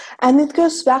And it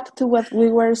goes back to what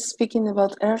we were speaking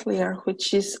about earlier,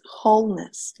 which is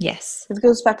wholeness. Yes. It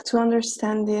goes back to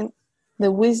understanding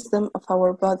the wisdom of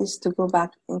our bodies to go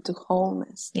back into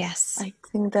wholeness. Yes. I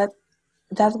think that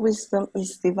wisdom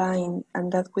is divine,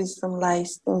 and that wisdom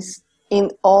lies in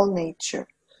all nature.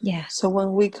 Yeah. So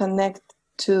when we connect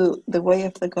to the way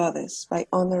of the goddess by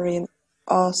honoring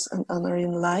us and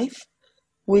honoring life,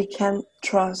 we can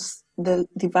trust the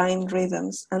divine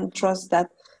rhythms and trust that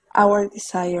our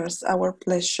desires, our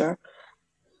pleasure,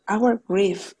 our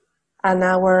grief, and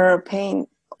our pain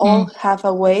all have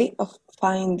a way of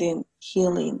finding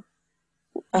healing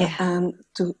and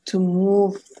to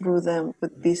move through them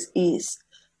with this ease,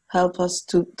 help us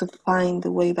to find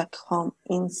the way back home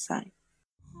inside.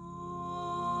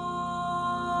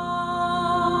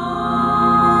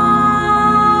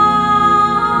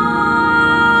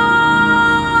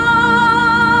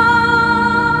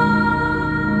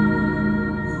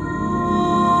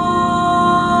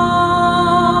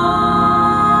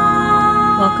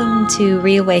 Welcome to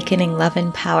Reawakening Love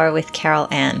and Power with Carol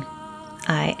Ann.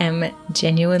 I am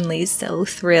genuinely so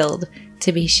thrilled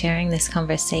to be sharing this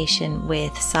conversation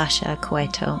with Sasha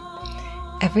Cueto.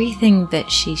 Everything that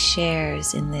she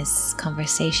shares in this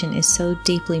conversation is so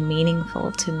deeply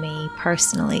meaningful to me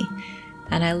personally,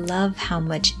 and I love how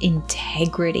much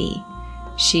integrity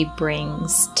she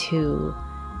brings to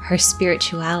her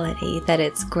spirituality, that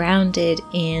it's grounded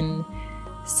in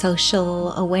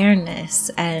social awareness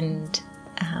and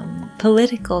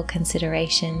political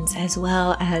considerations, as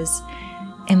well as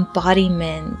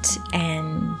embodiment,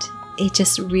 and it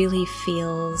just really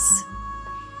feels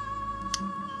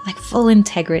like full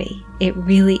integrity. It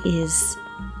really is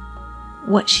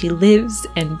what she lives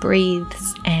and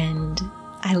breathes, and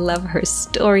I love her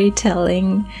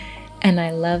storytelling, and I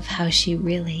love how she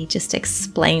really just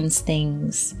explains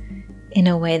things in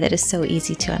a way that is so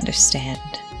easy to understand.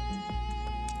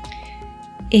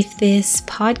 If this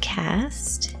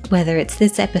podcast, whether it's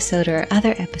this episode or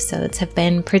other episodes, have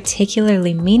been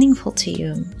particularly meaningful to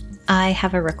you, I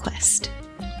have a request.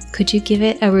 Could you give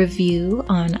it a review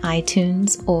on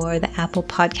iTunes or the Apple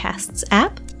Podcasts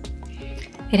app?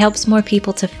 It helps more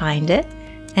people to find it,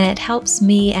 and it helps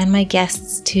me and my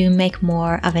guests to make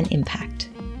more of an impact.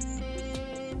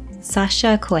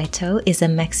 Sasha Cueto is a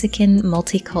Mexican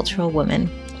multicultural woman.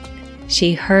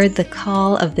 She heard the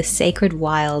call of the sacred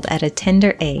wild at a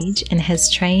tender age and has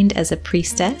trained as a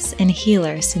priestess and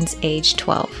healer since age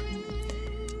 12.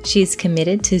 She is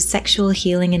committed to sexual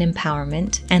healing and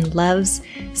empowerment and loves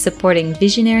supporting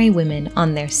visionary women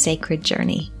on their sacred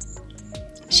journey.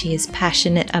 She is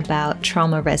passionate about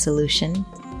trauma resolution,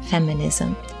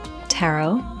 feminism,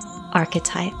 tarot,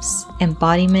 archetypes,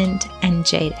 embodiment, and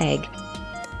jade egg.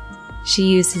 She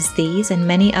uses these and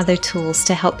many other tools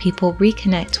to help people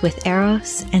reconnect with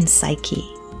Eros and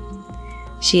Psyche.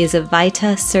 She is a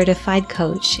Vita certified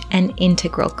coach and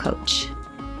integral coach.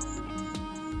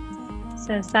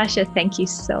 So Sasha, thank you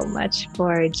so much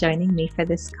for joining me for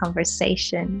this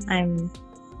conversation. I'm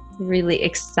really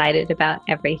excited about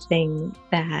everything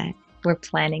that we're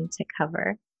planning to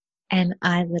cover. And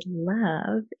I would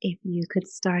love if you could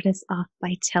start us off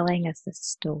by telling us a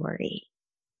story.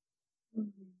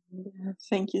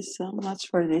 Thank you so much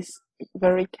for this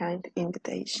very kind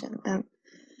invitation. And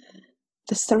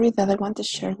the story that I want to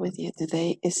share with you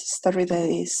today is a story that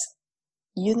is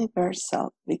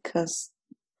universal, because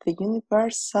the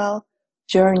universal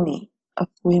journey of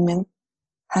women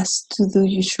has to do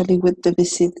usually with the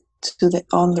visit to the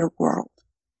underworld.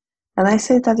 And I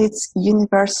say that it's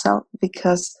universal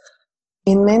because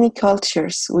in many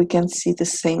cultures we can see the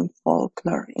same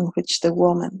folklore in which the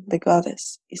woman, the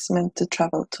goddess, is meant to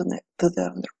travel to the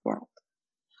underworld.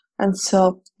 And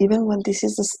so even when this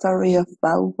is the story of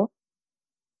Baubo,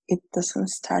 it doesn't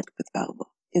start with Baubo.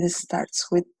 It starts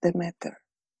with Demeter,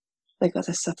 the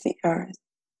goddess of the earth,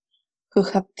 who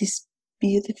had this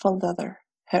beautiful daughter,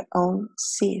 her own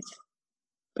seed,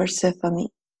 Persephone,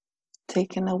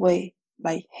 taken away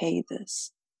by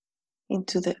Hades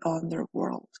into the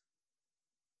underworld.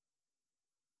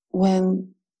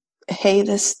 When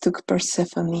Hades took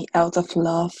Persephone out of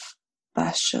love,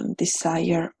 passion,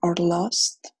 desire, or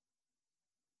lust,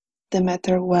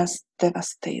 Demeter was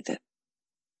devastated.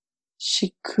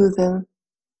 She couldn't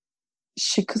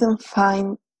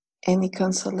find any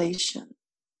consolation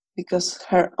because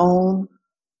her own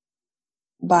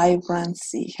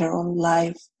vibrancy, her own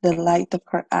life, the light of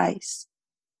her eyes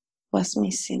was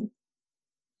missing.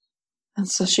 And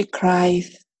so she cried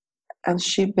and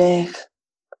she begged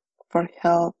for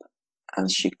help, and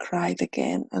she cried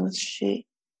again, and she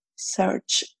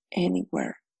searched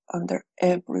anywhere under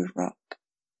every rock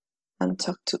and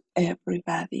talked to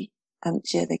everybody and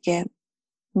yet again,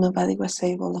 nobody was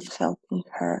able of helping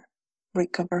her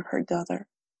recover her daughter,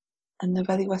 and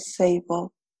nobody was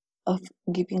able of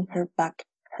giving her back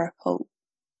her hope.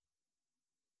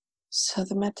 So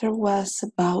the matter was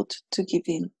about to give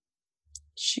in.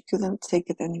 She couldn't take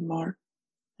it anymore,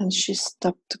 and she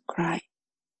stopped to cry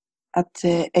at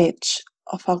the edge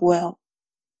of a well.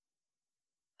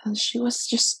 And she was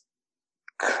just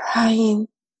crying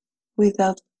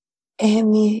without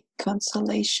any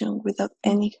consolation, without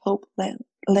any hope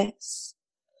less,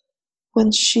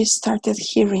 when she started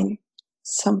hearing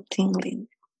some tingling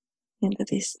in the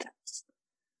distance.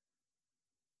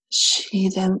 She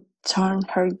then turned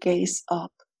her gaze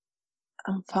up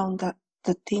and found that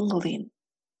the tingling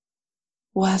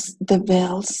was the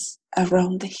bells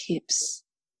around the hips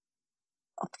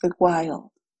of the wild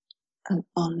and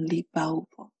only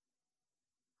Baubo,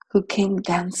 who came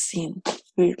dancing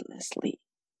fearlessly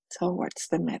towards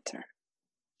the matter.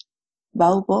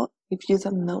 Baubo, if you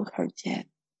don't know her yet,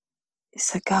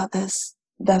 is a goddess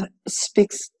that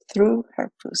speaks through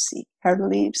her pussy. Her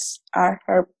lips are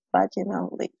her vaginal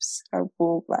lips, her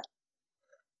vulva.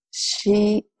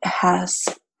 She has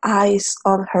eyes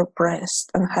on her breast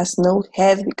and has no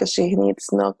head because she needs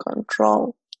no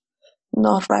control,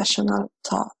 no rational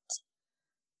thought.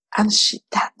 And she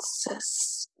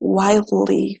dances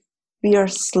wildly,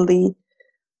 fiercely,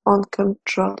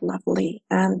 uncontrollably,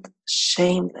 and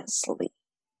shamelessly.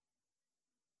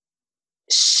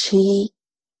 She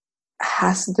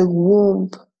has the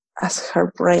womb as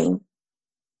her brain,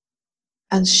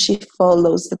 and she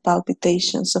follows the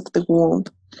palpitations of the womb.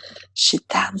 She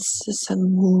dances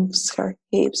and moves her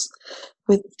hips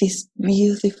with this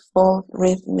beautiful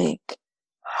rhythmic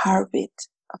heartbeat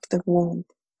of the womb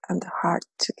and the heart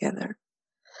together.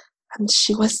 And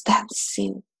she was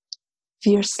dancing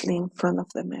fiercely in front of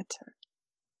the matter.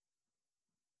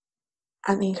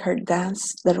 And in her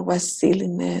dance there was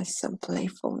silliness and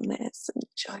playfulness and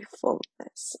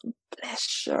joyfulness and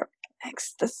pleasure and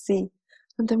ecstasy,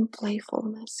 and then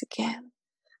playfulness again,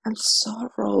 and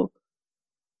sorrow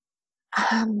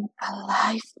and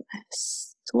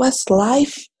aliveness. It was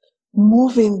life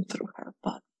moving through her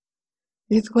body.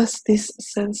 It was this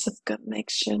sense of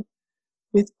connection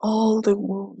with all the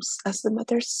wombs. As the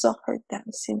mother saw her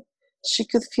dancing, she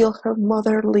could feel her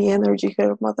motherly energy,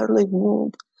 her motherly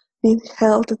womb being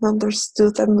held and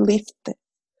understood and lifted.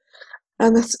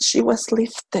 And as she was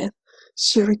lifted,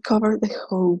 she recovered the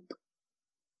hope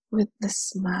with the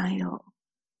smile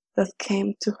that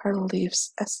came to her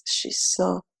lips as she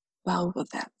saw Baubo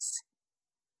dancing.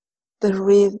 The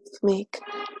rhythmic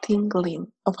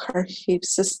tingling of her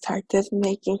hips started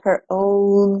making her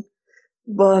own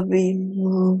body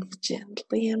move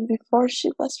gently, and before she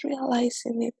was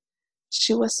realizing it,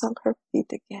 she was on her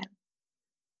feet again,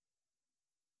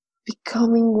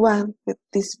 becoming one with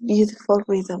this beautiful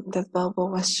rhythm that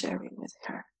Baubo was sharing with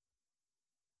her.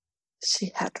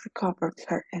 She had recovered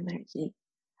her energy,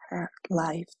 her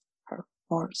life, her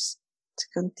force to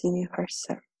continue her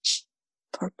search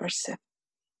for Persephone.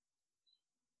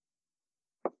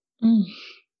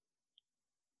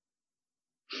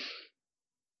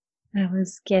 I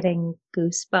was getting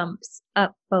goosebumps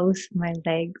up both my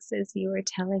legs as you were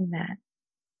telling that.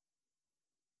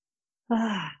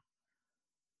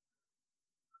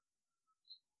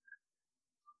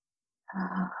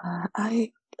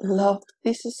 I love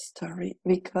this story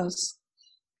because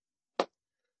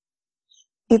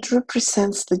it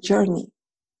represents the journey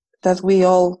that we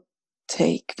all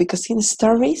take. Because in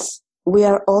stories, we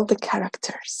are all the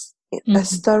characters. A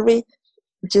story,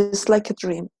 just like a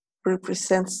dream,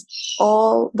 represents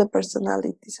all the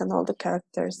personalities and all the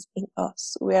characters in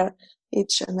us. We are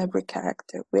each and every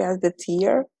character. We are the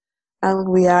tear, and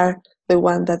we are the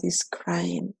one that is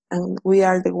crying, and we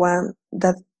are the one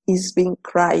that is being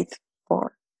cried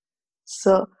for.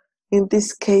 So in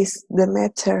this case, the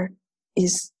matter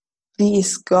is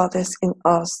this goddess in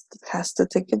us that has to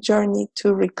take a journey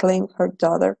to reclaim her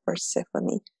daughter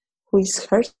Persephone, who is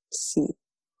her seed.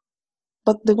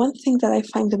 But the one thing that I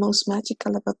find the most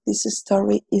magical about this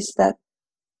story is that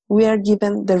we are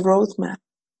given the roadmap,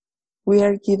 we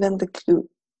are given the clue,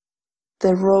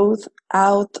 the road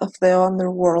out of the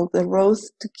underworld, the road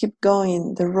to keep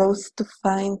going, the road to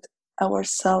find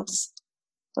ourselves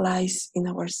lies in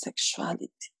our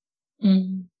sexuality.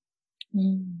 And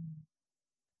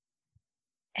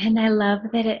I love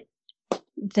that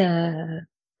the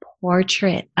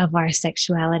portrait of our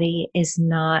sexuality is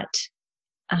not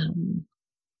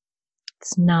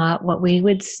it's not what we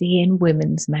would see in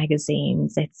women's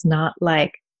magazines. It's not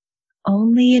like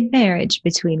only in marriage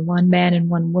between one man and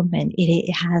one woman.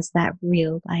 It has that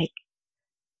real like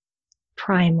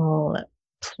primal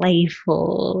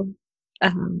playful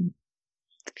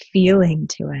feeling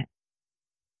to it.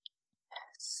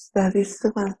 That is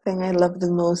the one thing I love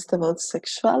the most about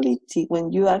sexuality.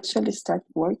 When you actually start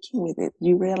working with it,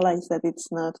 you realize that it's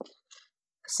not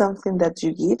something that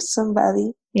you give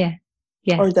somebody, Yeah.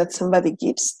 or that somebody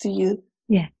gives to you,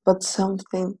 Yeah. but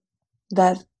something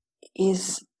that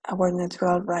is our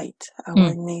natural right,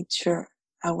 our nature,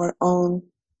 our own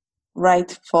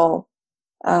rightful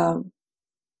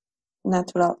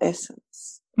natural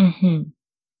essence.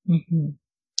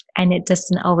 And it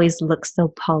doesn't always look so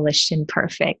polished and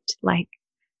perfect. Like,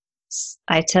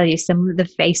 I tell you, some of the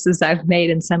faces I've made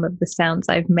and some of the sounds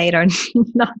I've made are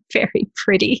not very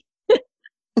pretty.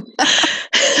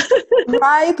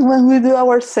 Right, when we do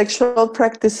our sexual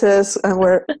practices and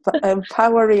we're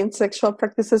empowering sexual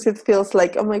practices, it feels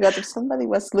like, oh my God, if somebody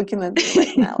was looking at me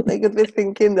right now, they could be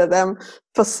thinking that I'm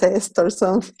possessed or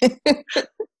something.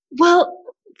 Well,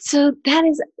 so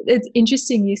it's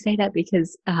interesting you say that,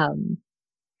 because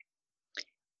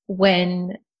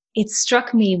when it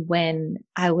struck me when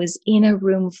I was in a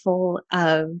room full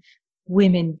of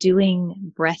women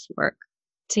doing breath work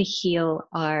to heal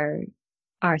our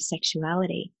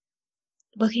sexuality,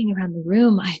 looking around the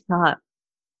room, I thought,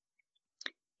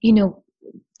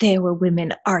 there were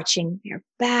women arching their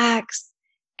backs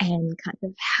and kind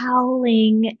of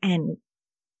howling and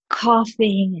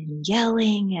coughing and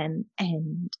yelling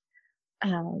and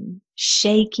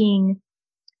shaking.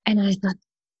 And I thought,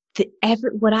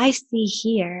 what I see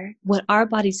here, what our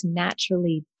bodies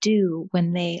naturally do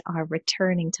when they are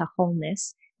returning to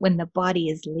wholeness, when the body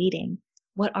is leading,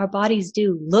 what our bodies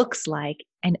do looks like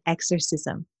an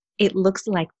exorcism. It looks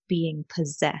like being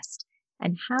possessed.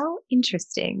 And how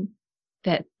interesting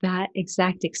that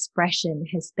exact expression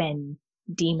has been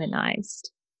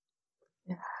demonized.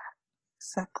 Yeah,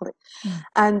 exactly.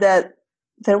 And that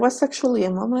there was actually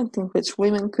a moment in which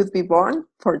women could be born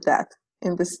for that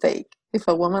in the state. If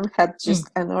a woman had just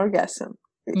an orgasm,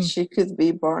 she could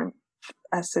be born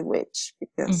as a witch,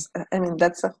 because I mean,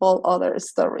 that's a whole other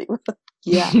story.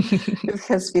 Yeah, it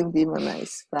has been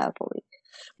demonized badly.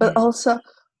 But also,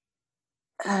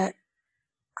 I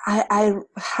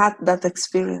had that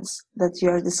experience that you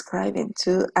are describing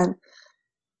too, and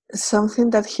something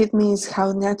that hit me is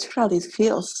how natural it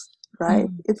feels, right?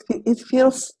 It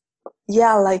feels,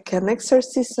 yeah, like an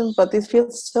exorcism, but it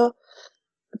feels so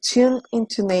tuned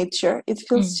into nature. It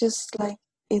feels just like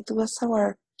it was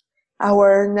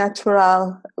our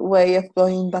natural way of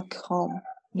going back home.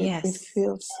 Yes. It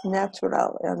feels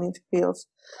natural, and it feels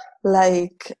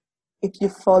like if you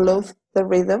followed the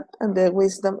rhythm and the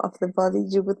wisdom of the body,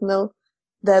 you would know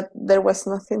that there was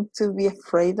nothing to be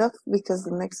afraid of, because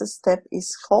the next step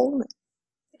is wholeness.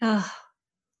 Oh.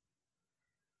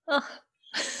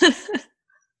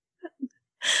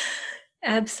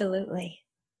 Absolutely.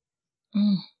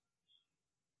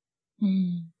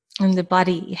 And the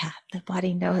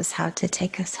body knows how to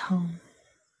take us home.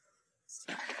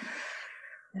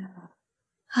 Yeah.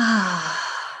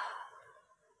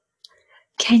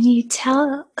 Can you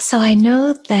tell? So I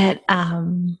know that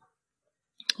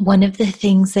one of the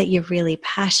things that you're really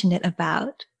passionate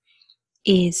about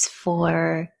is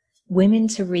for women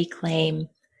to reclaim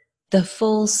the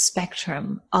full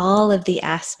spectrum, all of the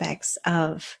aspects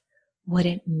of what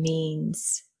it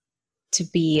means to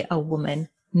be a woman,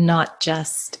 not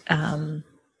just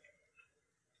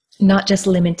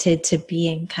limited to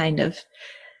being kind of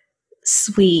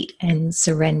sweet and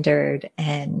surrendered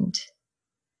and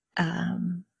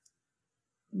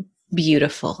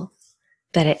beautiful,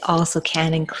 that it also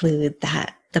can include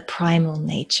the primal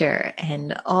nature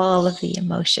and all of the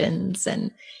emotions.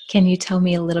 And can you tell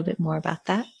me a little bit more about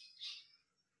that?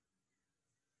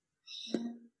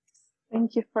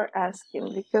 Thank you for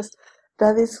asking, because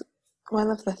that is one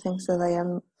of the things that I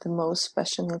am the most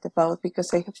passionate about,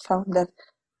 because I have found that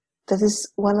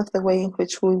is one of the ways in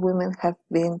which we women have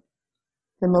been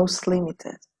the most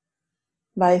limited,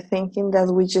 by thinking that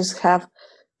we just have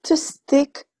to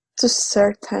stick to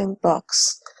certain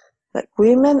box. That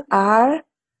women are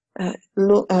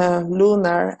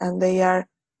lunar, and they are,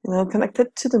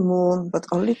 connected to the moon, but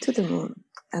only to the moon,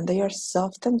 and they are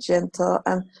soft and gentle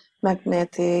and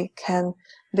magnetic, and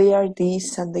they are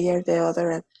this and they are the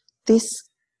other. And this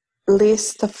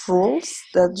list of rules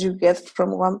that you get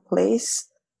from one place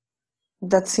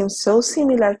that seems so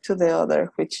similar to the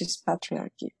other, which is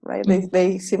patriarchy, right?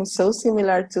 They seem so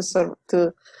similar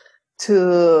to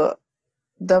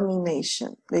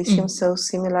domination. They seem so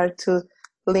similar to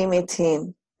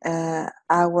limiting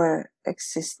our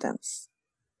existence.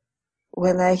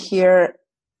 When I hear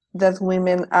that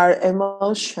women are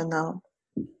emotional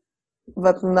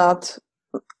but not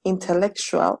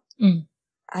intellectual,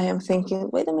 I am thinking,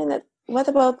 wait a minute, what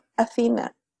about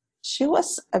Athena? She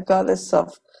was a goddess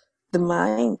of the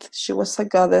mind. She was a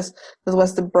goddess that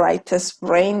was the brightest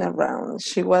brain around.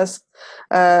 She was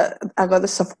a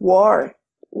goddess of war.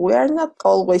 We are not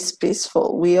always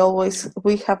peaceful. We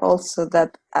have also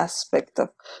that aspect of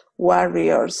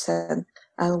warriors, and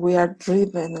we are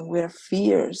driven, and we are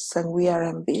fierce, and we are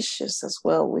ambitious as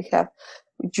well. We have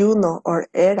Juno or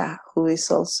Hera, who is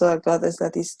also a goddess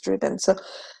that is driven. So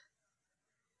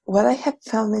what I have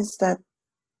found is that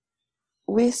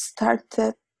we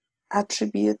started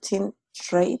attributing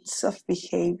traits of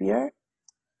behavior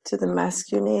to the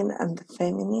masculine and the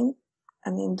feminine.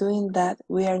 And in doing that,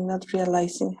 we are not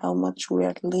realizing how much we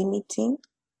are limiting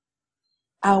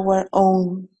our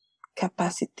own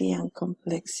capacity and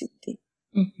complexity.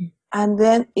 Mm-hmm. And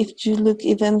then if you look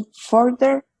even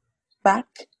further back,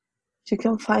 you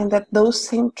can find that those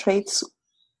same traits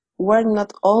were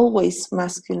not always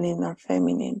masculine or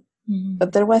feminine. Mm-hmm.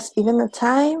 But there was even a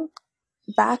time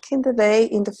back in the day,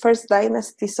 in the first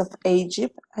dynasties of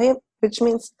Egypt, which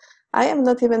means I am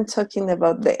not even talking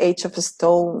about the age of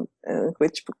stone,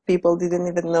 which people didn't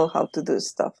even know how to do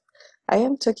stuff. I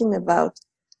am talking about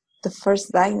the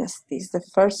first dynasties, the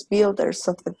first builders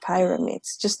of the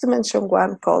pyramids, just to mention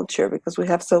one culture, because we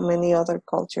have so many other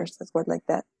cultures that were like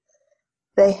that.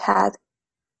 They had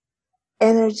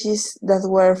energies that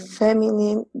were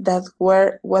feminine, that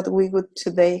were what we would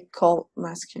today call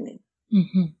masculine.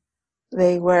 Mm-hmm.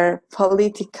 They were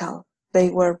political,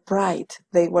 they were bright,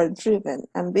 they were driven,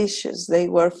 ambitious, they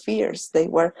were fierce, they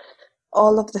were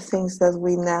all of the things that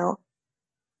we now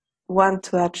want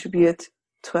to attribute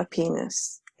to a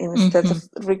penis, instead of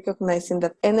recognizing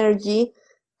that energy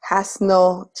has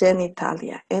no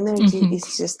genitalia. Energy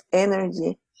is just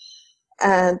energy.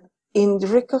 And in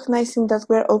recognizing that,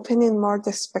 we're opening more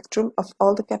the spectrum of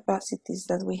all the capacities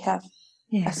that we have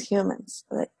as humans.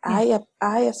 Like I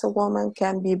as a woman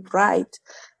can be bright,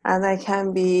 and I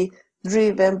can be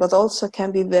driven, but also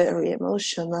can be very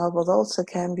emotional, but also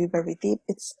can be very deep.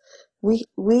 It's we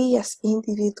as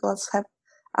individuals have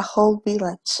a whole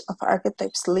village of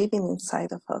archetypes living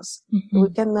inside of us. We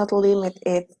cannot limit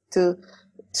it to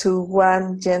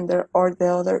one gender or the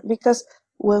other, because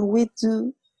when we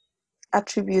do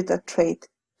attribute a trait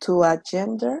to a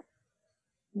gender,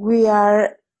 we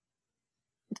are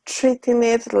treating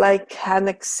it like an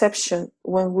exception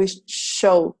when we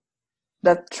show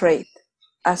that trait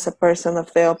as a person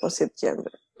of the opposite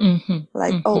gender.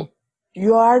 Oh,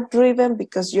 you are driven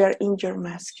because you are in your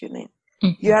masculine.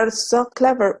 You are so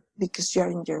clever because you are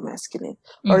in your masculine.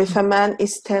 Or if a man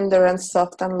is tender and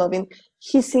soft and loving,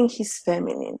 he's in his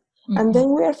feminine. And then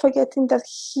we are forgetting that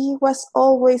he was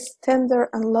always tender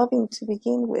and loving to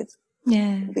begin with.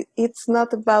 It's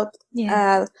not about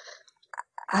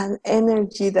an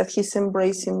energy that he's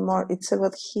embracing more. It's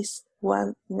about his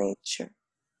one nature.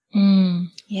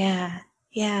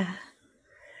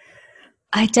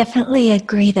 I definitely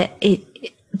agree that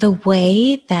the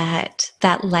way that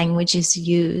language is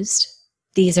used,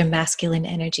 these are masculine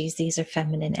energies, these are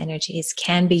feminine energies,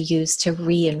 can be used to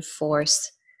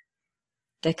reinforce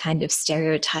the kind of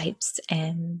stereotypes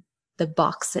and the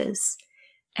boxes.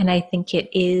 And I think it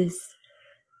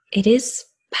is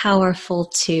powerful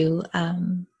to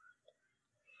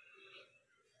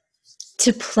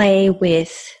play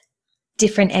with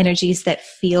different energies that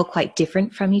feel quite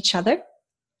different from each other,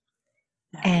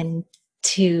 and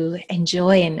to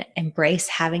enjoy and embrace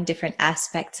having different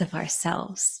aspects of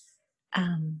ourselves.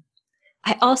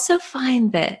 I also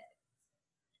find that,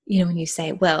 when you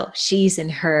say, well, she's in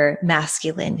her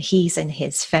masculine, he's in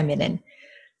his feminine.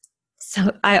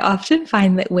 So I often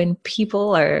find that when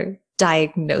people are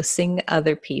diagnosing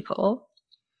other people,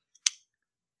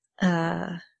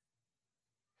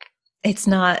 it's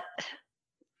not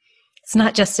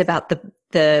just about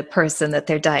the person that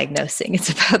they're diagnosing. It's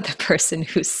about the person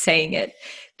who's saying it.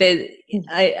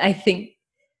 I think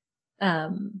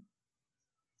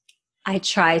I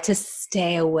try to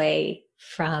stay away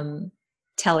from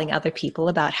telling other people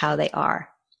about how they are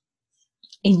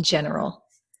in general.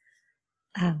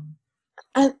 And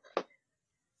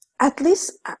at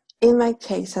least in my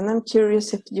case, and I'm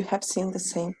curious if you have seen the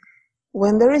same,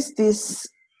 when there is this,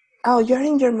 oh, you're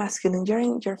in your masculine, you're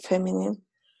in your feminine,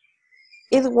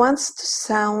 it wants to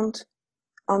sound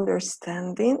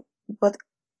understanding, but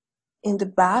in the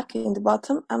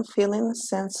bottom, I'm feeling a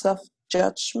sense of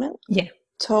judgment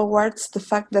towards the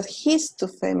fact that he's too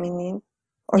feminine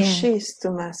or she's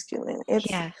too masculine.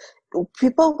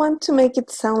 People want to make it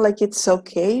sound like it's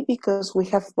okay because we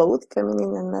have both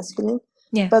feminine and masculine.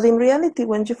 But in reality,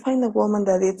 when you find a woman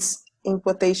that it's, in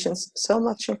quotations, so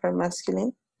much of her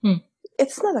masculine,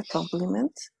 it's not a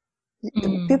compliment.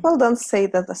 People don't say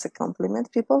that as a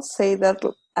compliment. People say that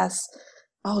as,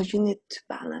 oh, you need to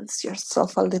balance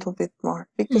yourself a little bit more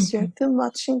because you're too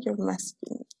much in your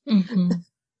masculine.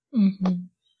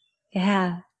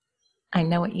 Yeah, I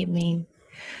know what you mean.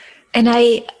 And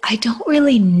I don't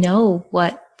really know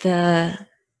what the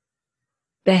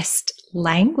best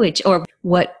language or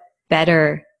what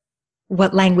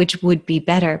language would be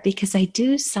better, because I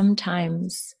do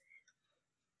sometimes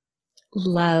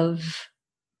love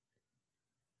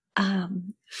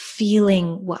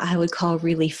feeling what I would call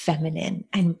really feminine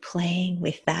and playing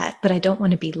with that, but I don't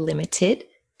want to be limited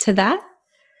to that.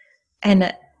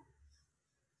 And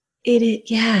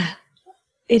it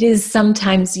is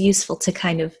sometimes useful to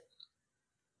kind of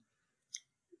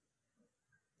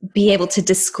be able to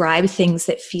describe things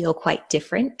that feel quite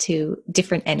different to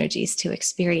different energies to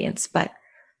experience. But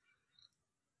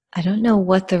I don't know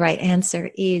what the right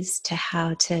answer is to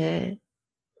how to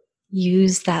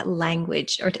use that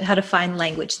language, or how to find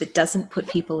language that doesn't put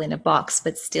people in a box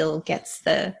but still gets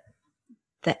the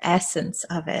essence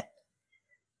of it.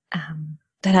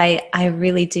 But I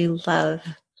really do love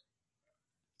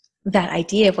that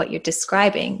idea of what you're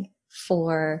describing,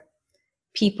 for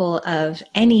people of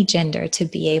any gender to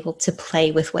be able to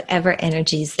play with whatever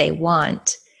energies they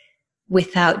want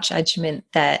without judgment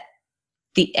that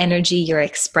the energy you're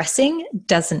expressing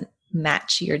doesn't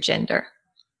match your gender.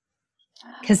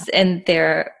 And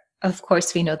there, of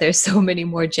course, we know there's so many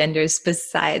more genders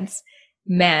besides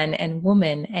man and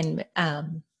woman, and a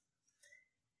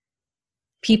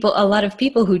lot of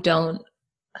people who don't,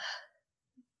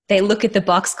 they look at the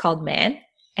box called man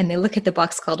and they look at the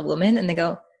box called woman and they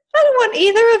go, I don't want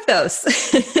either of those.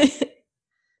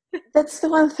 That's the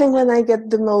one thing when I get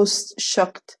the most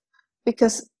shocked,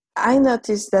 because I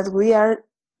notice that we are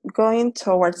going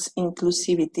towards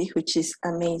inclusivity, which is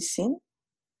amazing.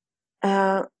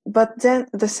 But then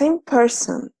the same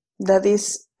person that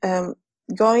is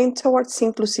going towards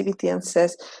inclusivity and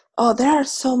says, oh, there are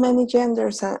so many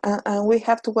genders and we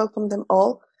have to welcome them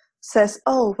all, says,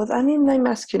 oh, but I'm in my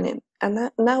masculine and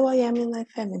now I am in my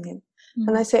feminine.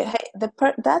 And I say, hey,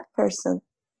 that person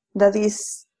that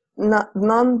is not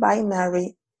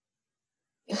non-binary,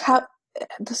 how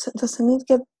doesn't it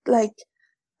get like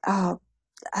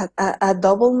a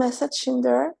double message in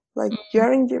there? Like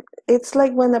you're in your, it's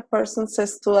like when a person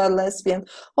says to a lesbian,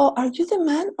 oh, are you the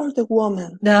man or the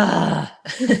woman?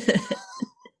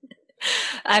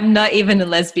 I'm not even a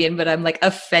lesbian, but I'm like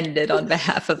offended on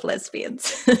behalf of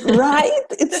lesbians. Right?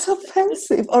 It's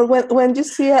offensive. Or when you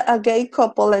see a gay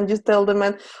couple and you tell the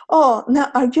man, oh,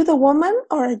 now are you the woman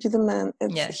or are you the man?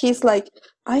 He's like,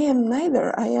 I am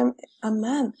neither. I am a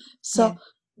man. So,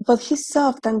 but he's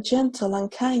soft and gentle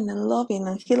and kind and loving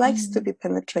and he likes to be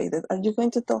penetrated. Are you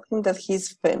going to tell him that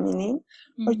he's feminine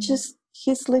or just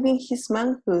he's living his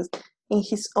manhood in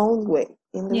his own way,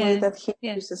 in the way that he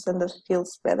uses and that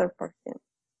feels better for him?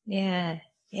 Yeah.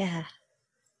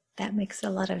 That makes a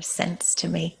lot of sense to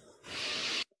me.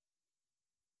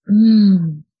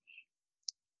 Can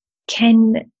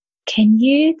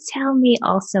you tell me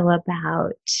also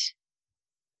about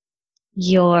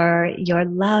your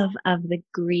love of the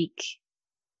Greek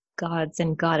gods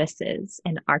and goddesses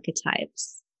and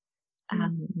archetypes,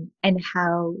 and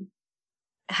how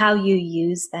you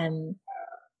use them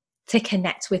to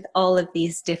connect with all of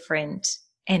these different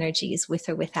energies, with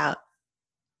or without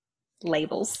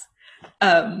labels,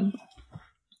 and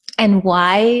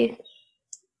why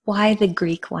the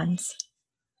Greek ones?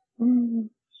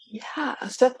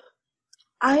 So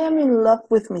I am in love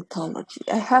with mythology.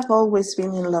 I have always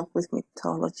been in love with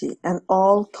mythology, and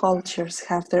all cultures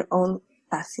have their own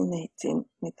fascinating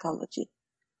mythology.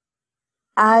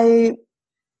 I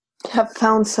have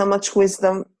found so much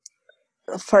wisdom,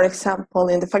 for example,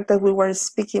 in the fact that we were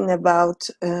speaking about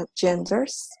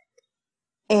genders,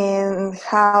 and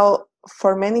how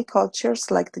for many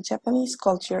cultures, like the Japanese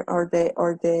culture or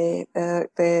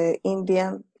the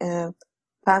Indian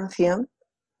pantheon,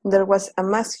 there was a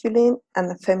masculine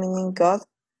and a feminine god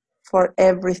for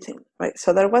everything, right?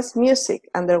 So there was music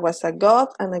and there was a god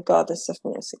and a goddess of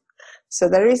music. So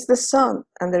there is the sun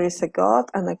and there is a god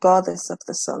and a goddess of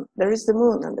the sun. There is the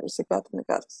moon and there is a god and a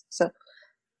goddess. So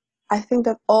I think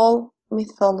that all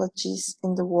mythologies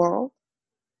in the world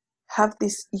have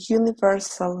this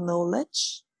universal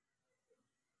knowledge,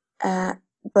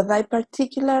 but I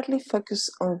particularly focus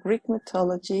on Greek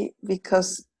mythology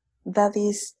because that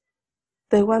is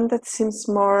the one that seems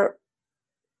more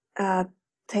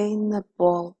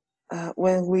attainable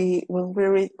when we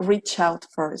reach out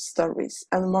for stories,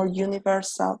 and more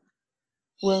universal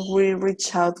when we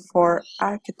reach out for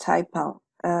archetypal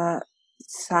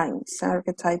signs,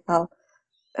 archetypal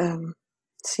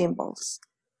symbols.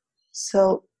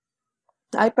 So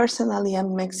I personally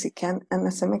am Mexican, and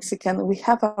as a Mexican, we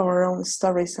have our own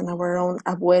stories and our own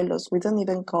abuelos. We don't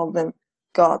even call them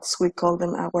gods, we call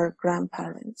them our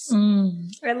grandparents.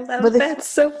 I love that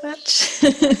so much.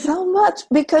 So much,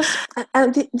 because,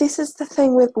 and this is the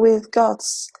thing with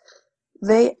gods,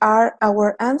 they are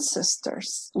our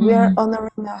ancestors. We are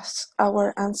honoring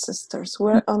our ancestors.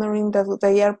 We're honoring that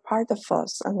they are part of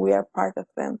us and we are part of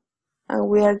them. And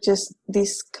we are just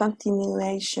this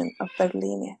continuation of their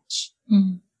lineage.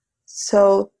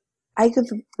 So I would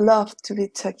love to be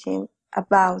talking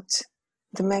about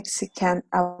the Mexican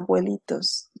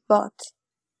abuelitos, but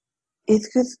it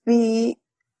could be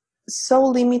so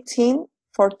limiting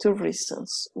for two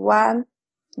reasons. One,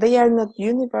 they are not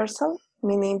universal,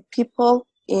 meaning people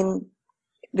in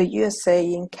the USA,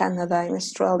 in Canada, in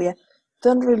Australia,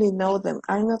 don't really know them,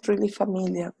 are not really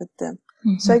familiar with them.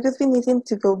 So I could be needing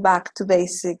to go back to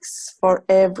basics for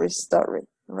every story,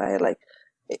 right? Like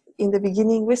in the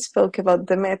beginning, we spoke about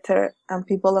Demeter and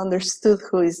people understood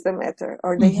who is Demeter,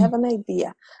 or they have an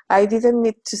idea. I didn't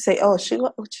need to say, oh, she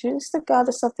is the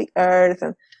goddess of the earth.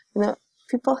 And,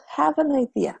 people have an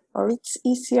idea, or it's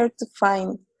easier to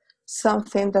find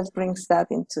something that brings that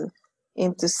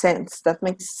into sense, that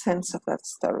makes sense of that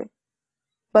story.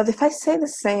 But if I say the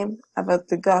same about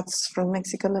the gods from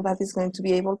Mexico, nobody's going to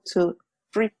be able to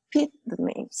repeat the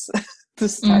names to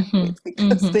start with,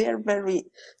 because they are very,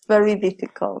 very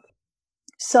difficult.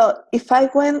 So if I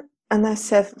went and I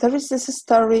said, there is this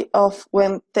story of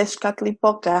when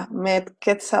Tezcatlipoca met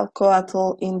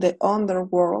Quetzalcoatl in the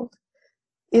underworld,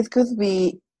 it could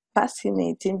be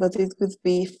fascinating, but it could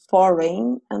be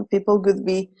foreign, and people could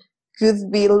be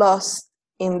lost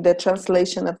in the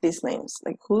translation of these names.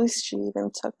 Like, who is she even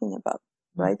talking about,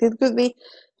 right? It could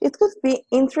be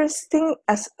interesting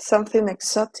as something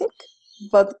exotic,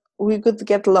 but we could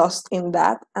get lost in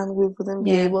that, and we wouldn't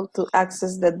be able to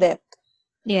access the depth.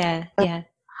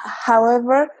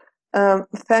 However,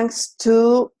 thanks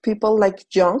to people like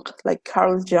Jung, like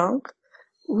Carl Jung,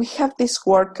 we have this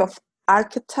work of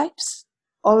archetypes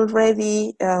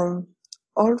already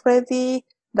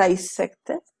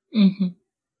dissected.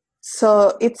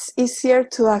 So it's easier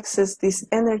to access these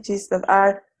energies that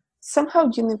are somehow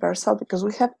universal, because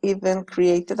we have even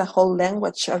created a whole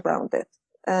language around it,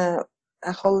 a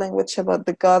whole language about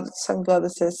the gods and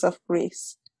goddesses of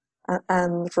Greece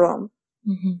and Rome,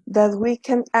 that we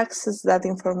can access that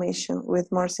information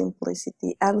with more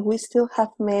simplicity. And we still have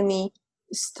many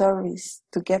stories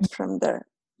to get from there,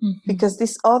 because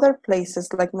these other places,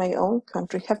 like my own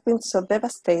country, have been so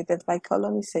devastated by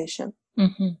colonization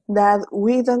that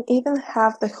we don't even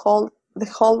have the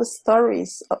whole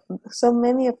stories. So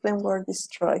many of them were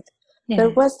destroyed.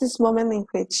 There was this moment in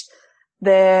which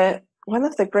one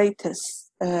of the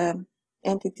greatest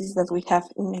entities that we have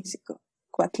in Mexico,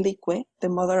 Coatlicue, the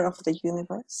mother of the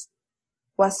universe,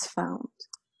 was found.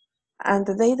 And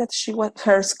the day that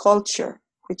her sculpture,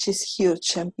 which is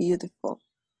huge and beautiful,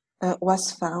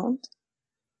 was found,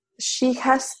 she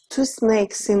has two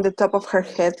snakes in the top of her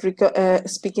head,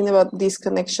 speaking about this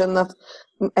connection of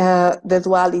the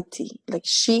duality. Like,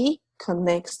 she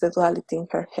connects the duality in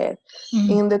her head.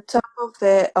 In the top of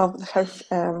her,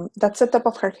 that's the top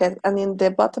of her head, and in the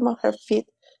bottom of her feet,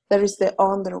 there is the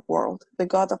underworld, the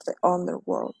god of the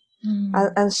underworld.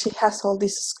 And she has all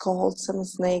these skulls and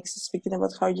snakes, speaking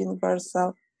about how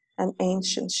universal and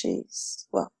ancient she is.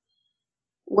 Well,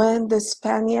 when the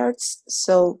Spaniards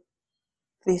saw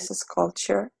this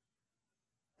sculpture,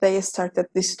 they started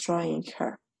destroying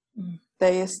her.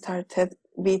 They started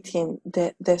beating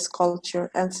the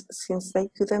sculpture, and since they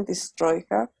couldn't destroy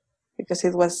her because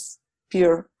it was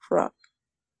pure rock,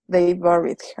 they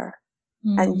buried her.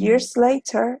 And years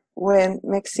later, when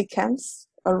Mexicans,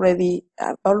 already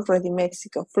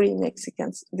Mexico, free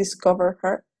Mexicans, discovered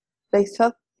her, they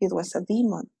thought it was a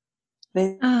demon.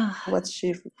 They what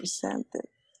she represented.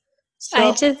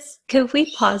 So, could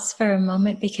we pause for a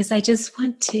moment, because I just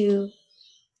want to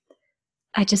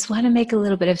make a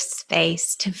little bit of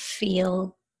space to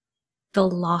feel the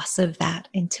loss of that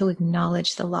and to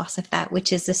acknowledge the loss of that,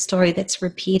 which is a story that's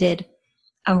repeated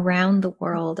around the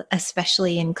world,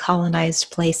 especially in colonized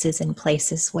places and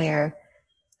places where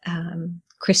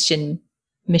Christian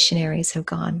missionaries have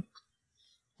gone.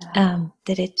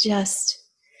 That it just,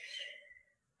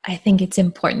 I think it's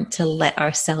important to let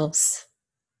ourselves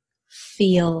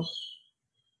feel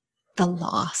the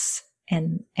loss,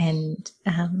 and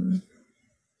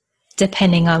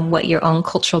depending on what your own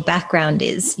cultural background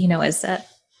is,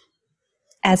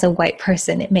 as a white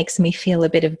person, it makes me feel a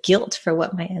bit of guilt for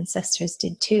what my ancestors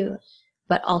did too.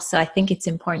 But also, I think it's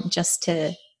important just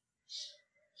to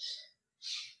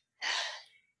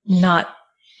not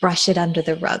brush it under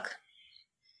the rug.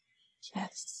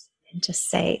 Yes. And just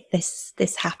say,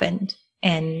 this happened.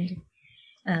 And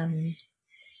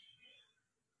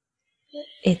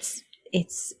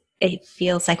it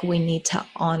feels like we need to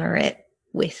honor it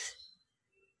with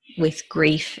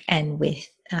grief and with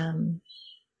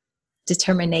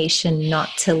determination not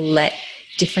to let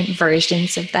different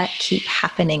versions of that keep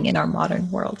happening in our modern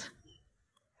world.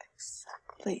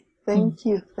 Exactly. Thank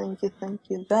you.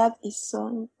 That is so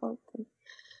important,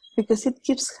 because it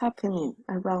keeps happening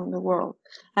around the world.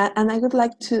 And I would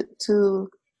like to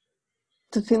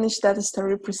finish that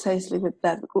story precisely with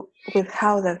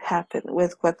how that happened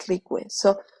with Coatlicue.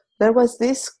 So there was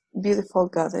this beautiful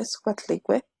goddess,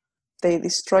 Coatlicue. They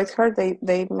destroyed her.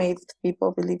 They made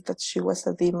people believe that she was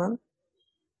a demon.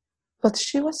 But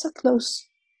she was so close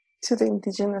to the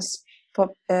indigenous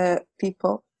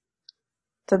people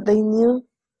that they knew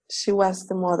she was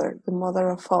the mother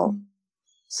of all.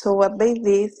 So what they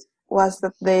did was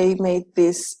that they made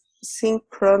this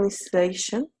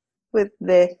synchronization with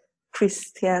the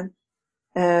Christian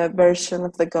version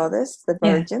of the goddess, the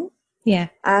Virgin,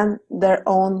 and their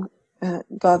own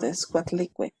goddess,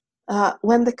 Coatlicue.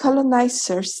 When the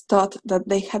colonizers thought that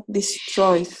they had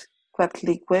destroyed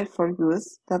Coatlicue for good,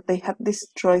 that they had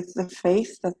destroyed the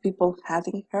faith that people had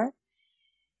in her,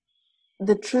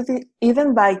 the truth is,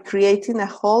 even by creating a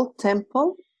whole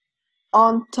temple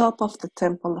on top of the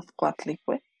temple of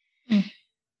Coatlicue,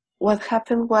 what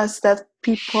happened was that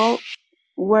people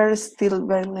were still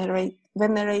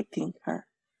venerating her.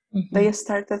 Mm-hmm. They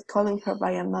started calling her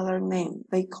by another name.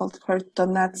 They called her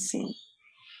Tonantzin,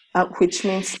 which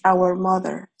means our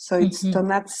mother. So it's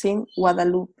Tonantzin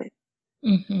Guadalupe.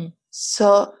 Mm-hmm.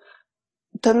 So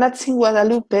Tonantzin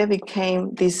Guadalupe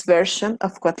became this version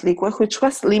of Coatlicue, which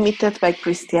was limited by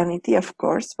Christianity, of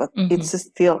course, but it's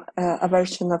still a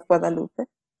version of Guadalupe.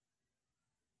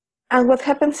 And what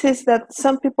happens is that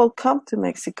some people come to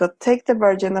Mexico, take the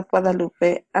Virgin of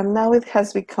Guadalupe, and now it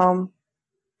has become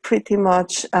pretty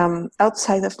much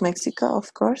outside of Mexico,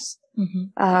 of course.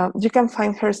 Mm-hmm. You can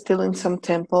find her still in some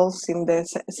temples, in the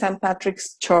St.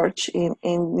 Patrick's Church in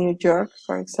New York,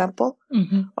 for example,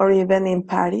 or even in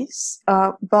Paris.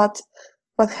 But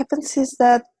what happens is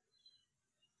that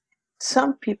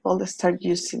some people start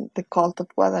using the cult of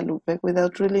Guadalupe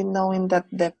without really knowing that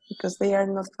depth, because they are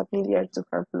not familiar to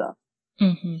her blood.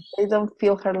 Mm-hmm. They don't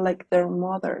feel her like their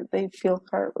mother. They feel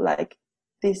her like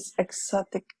this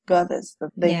exotic goddess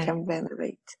that they can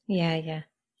venerate. Yeah.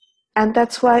 And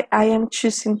that's why I am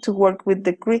choosing to work with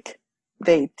the Greek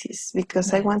deities,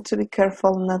 because I want to be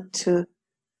careful not to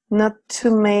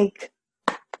make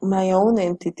my own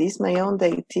entities, my own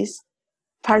deities,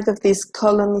 part of this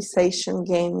colonization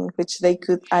game in which they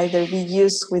could either be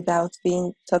used without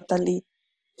being totally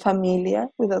familiar,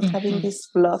 without having this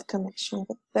blood connection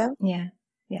with them. Yeah.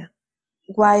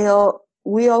 While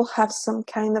we all have some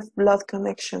kind of blood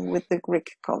connection with the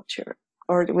Greek culture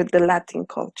or with the Latin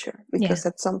culture, because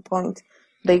at some point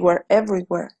they were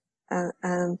everywhere.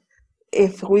 And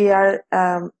if we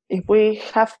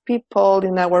have people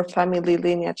in our family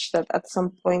lineage that at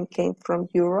some point came from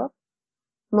Europe,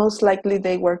 most likely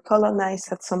they were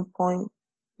colonized at some point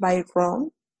by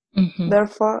Rome. Mm-hmm.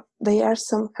 Therefore, they are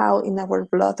somehow in our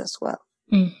blood as well.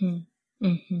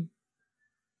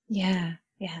 Yeah.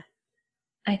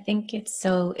 I think it's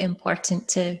so important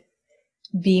to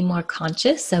be more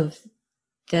conscious of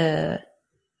the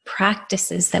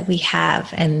practices that we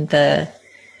have, and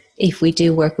if we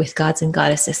do work with gods and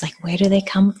goddesses, like, where do they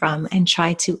come from, and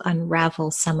try to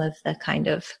unravel some of the kind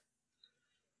of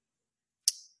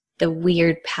the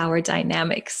weird power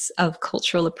dynamics of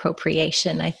cultural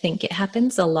appropriation. I think it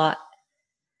happens a lot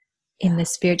in the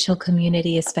spiritual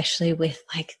community, especially with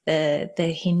like the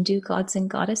Hindu gods and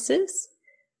goddesses.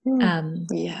 And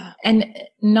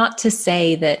not to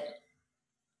say that,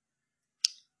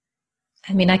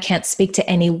 I mean, I can't speak to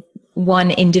any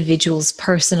one individual's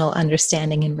personal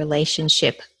understanding and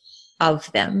relationship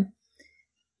of them,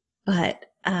 but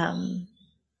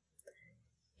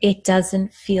it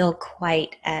doesn't feel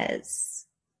quite as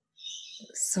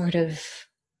sort of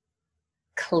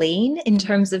clean in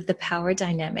terms of the power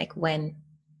dynamic when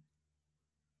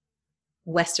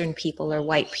Western people or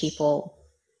white people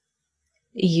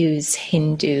use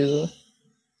Hindu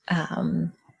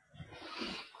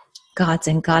gods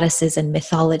and goddesses and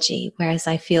mythology, whereas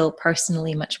I feel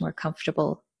personally much more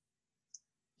comfortable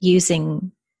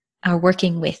using or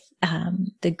working with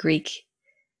the Greek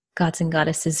gods and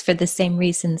goddesses for the same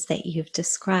reasons that you've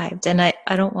described. And I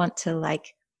don't want to,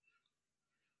 like,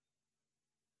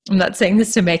 I'm not saying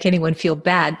this to make anyone feel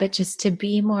bad, but just to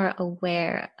be more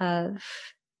aware of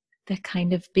the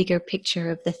kind of bigger picture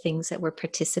of the things that we're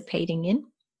participating in,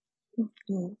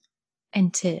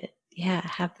 and to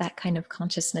have that kind of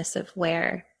consciousness of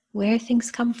where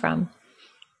things come from.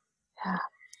 Yeah,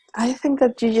 I think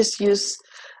that you just use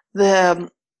the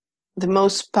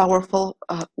most powerful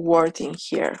word in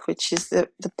here, which is the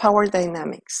power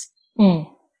dynamics.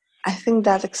 I think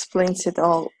that explains it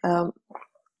all.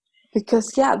 Because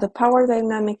the power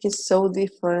dynamic is so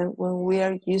different when we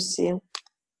are using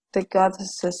the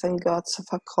goddesses and gods of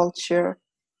a culture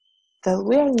that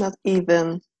we are not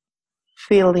even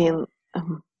feeling.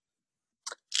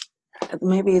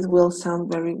 Maybe it will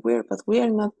sound very weird, but we are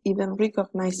not even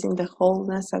recognizing the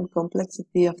wholeness and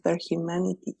complexity of their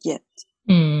humanity yet.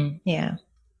 And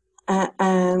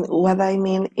what I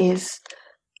mean is,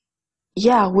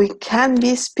 we can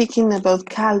be speaking about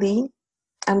Kali,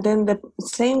 and then the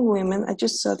same women, I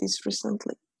just saw this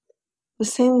recently, the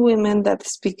same women that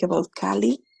speak about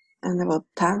Kali and about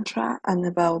Tantra and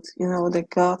about, the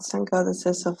gods and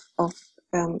goddesses of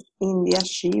India,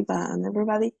 Shiva and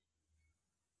everybody,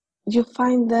 you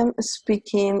find them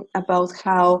speaking about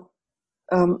how,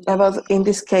 about, in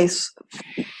this case,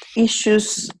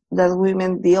 issues that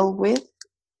women deal with,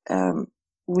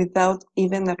 without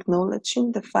even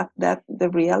acknowledging the fact that the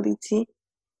reality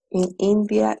in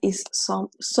India is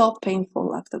so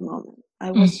painful at the moment.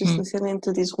 I was just listening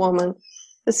to this woman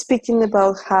speaking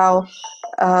about how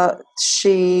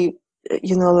she,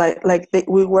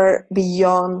 we were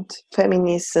beyond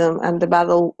feminism and the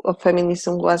battle of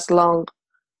feminism was long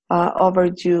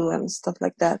overdue and stuff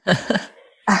like that.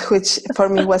 Which for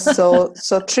me was so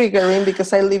triggering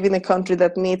because I live in a country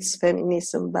that needs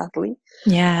feminism badly.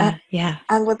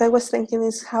 And what I was thinking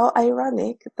is how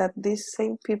ironic that these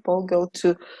same people go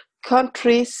to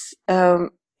countries in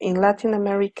Latin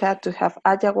America to have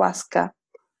ayahuasca,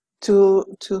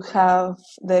 to have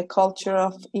the culture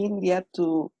of India,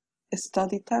 to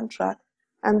study Tantra,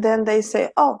 and then they say,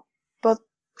 oh, but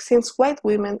since white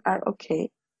women are okay,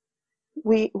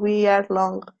 we are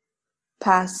long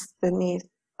past the need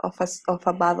of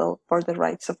a battle for the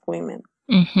rights of women.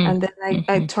 And then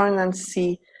I turn and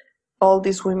see all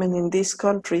these women in these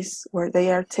countries where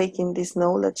they are taking this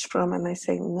knowledge from, and I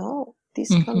say, no,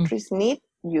 these countries need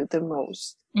you the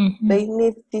most. They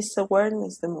need this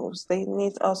awareness the most. They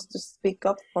need us to speak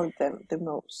up for them the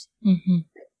most.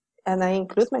 And I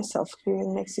include myself here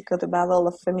in Mexico. The battle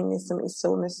of feminism is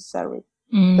so necessary.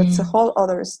 That's a whole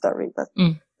other story, but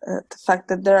the fact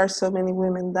that there are so many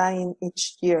women dying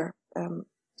each year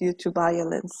due to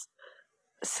violence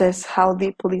says how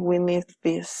deeply we need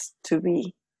this to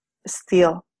be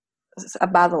still a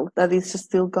battle that is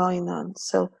still going on.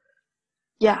 So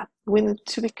we need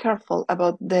to be careful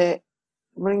about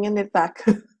bringing it back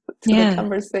to the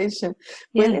conversation.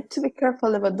 We need to be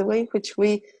careful about the way in which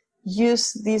we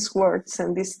use these words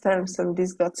and these terms and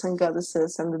these gods and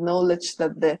goddesses and the knowledge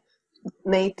that the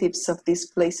natives of these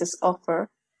places offer,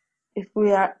 if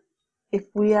we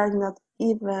are not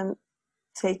even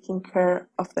taking care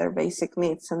of their basic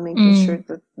needs and making sure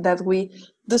that we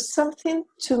do something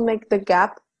to make the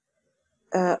gap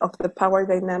of the power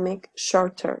dynamic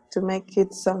shorter, to make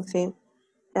it something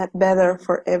better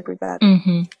for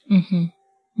everybody.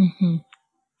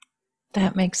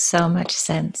 That makes so much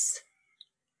sense.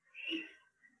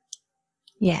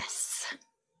 Yes.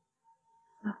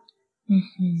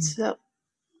 So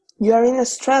you are in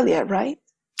Australia, right?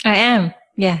 I am.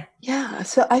 Yeah. Yeah.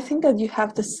 So I think that you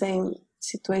have the same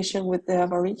situation with the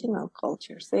Aboriginal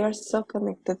cultures. They are so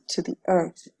connected to the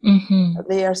earth.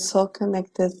 They are so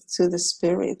connected to the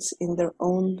spirits in their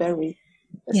own very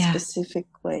specific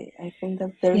way. I think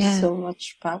that there's so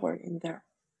much power in there.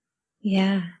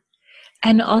 Yeah.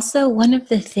 And also one of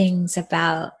the things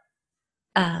about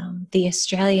the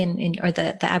Australian or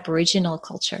the Aboriginal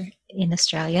culture in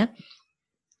Australia,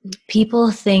 people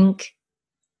think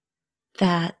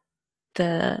that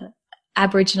the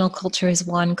Aboriginal culture is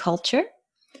one culture,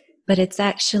 but it's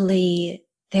actually,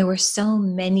 there were so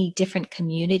many different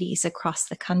communities across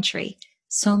the country,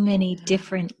 so many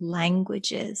different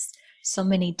languages, so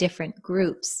many different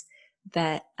groups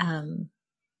that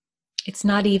it's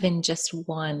not even just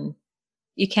one.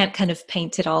 You can't kind of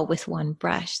paint it all with one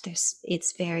brush.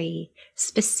 It's very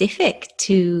specific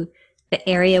to the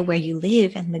area where you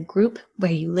live and the group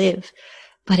where you live.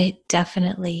 But it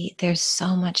definitely, there's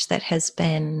so much that has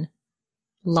been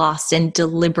lost and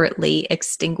deliberately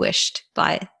extinguished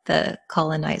by the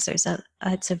colonizers.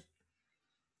 It's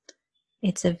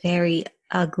a very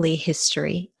ugly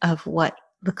history of what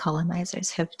the colonizers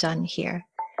have done here.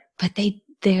 But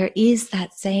there is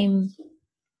that same,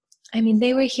 I mean,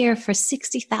 they were here for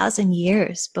 60,000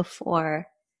 years before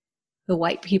the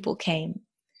white people came.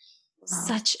 Wow.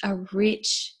 such a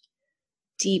rich,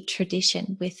 deep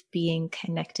tradition with being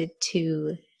connected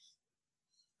to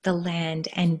the land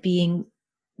and being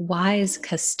wise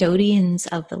custodians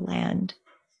of the land.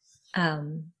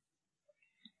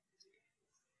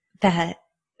 That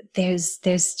there's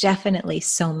definitely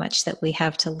so much that we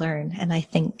have to learn, and I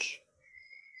think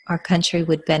our country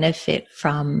would benefit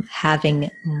from having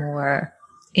more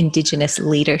Indigenous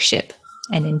leadership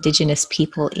and Indigenous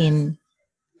people in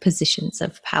positions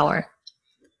of power.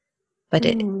 But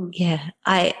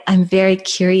I'm very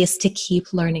curious to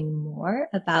keep learning more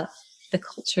about the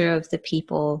culture of the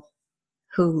people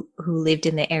who lived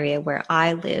in the area where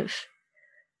I live.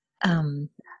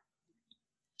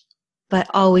 But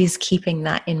always keeping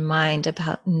that in mind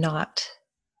about not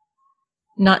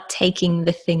taking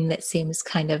the thing that seems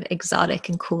kind of exotic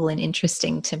and cool and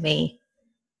interesting to me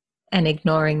and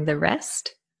ignoring the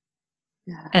rest.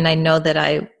 Yeah. And I know that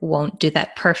I won't do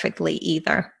that perfectly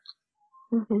either.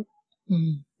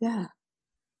 Yeah.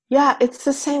 Yeah, it's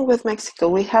the same with Mexico.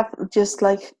 We have just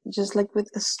like with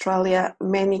Australia,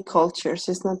 many cultures.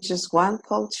 It's not just one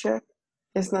culture.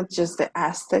 It's not just the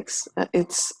Aztecs.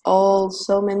 It's all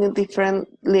so many different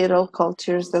little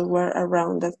cultures that were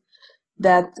around us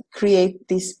that create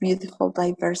this beautiful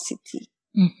diversity.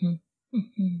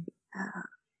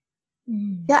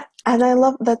 Yeah, and I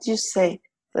love that you say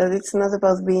that it's not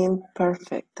about being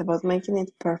perfect, about making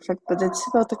it perfect, but it's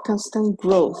about the constant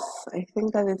growth. I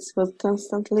think that it's about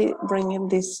constantly bringing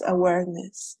this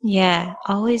awareness. Yeah,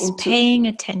 always paying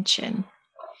attention.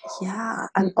 Yeah,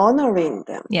 and honoring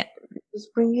them. Yeah.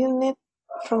 Just bringing it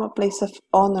from a place of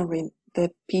honoring the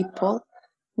people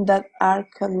that are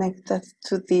connected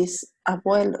to these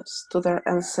abuelos, to their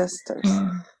ancestors.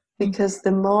 Because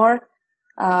the more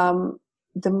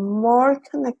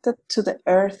connected to the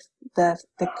earth that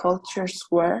the cultures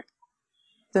were,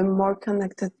 the more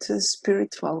connected to the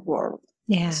spiritual world.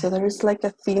 Yeah. So there is like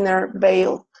a thinner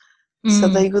veil. So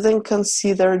they wouldn't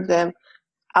consider them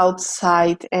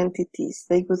outside entities.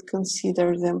 They would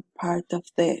consider them part of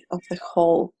the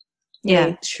whole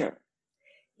nature.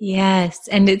 Yes.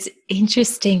 And it's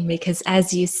interesting because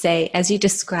as you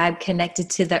describe connected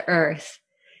to the earth,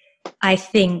 I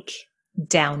think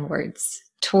downwards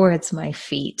towards my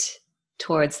feet,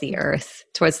 towards the earth,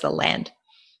 towards the land.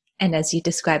 And as you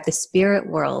describe the spirit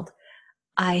world,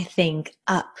 I think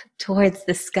up towards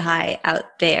the sky out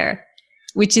there,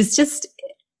 which is just,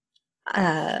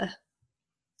 I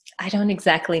don't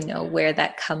exactly know where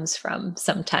that comes from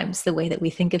sometimes, the way that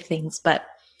we think of things, but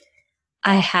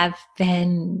I have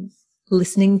been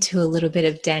listening to a little bit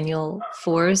of Daniel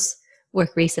Foer's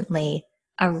work recently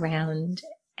around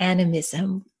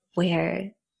animism,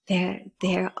 where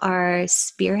there are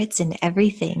spirits in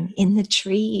everything, in the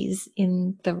trees,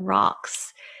 in the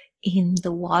rocks, in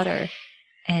the water.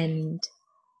 And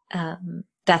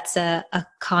that's a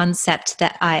concept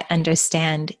that I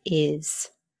understand is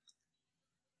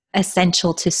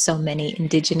essential to so many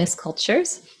Indigenous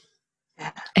cultures.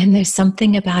 And there's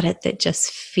something about it that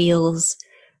just feels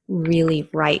really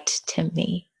right to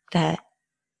me, that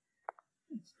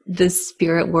the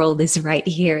spirit world is right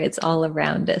here. It's all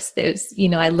around us. There's,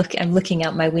 I'm looking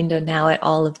out my window now at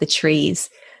all of the trees.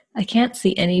 I can't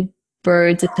see any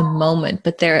birds at the moment,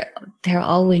 but they're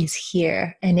always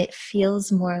here. And it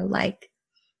feels more like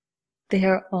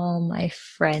they're all my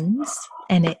friends.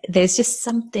 And there's just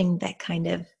something that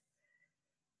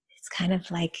it's kind of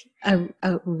like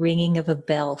a ringing of a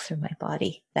bell through my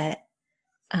body that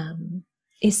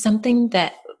is something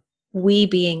that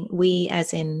we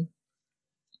as in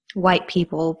white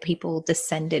people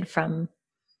descended from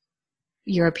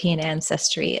European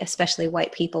ancestry, especially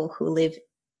white people who live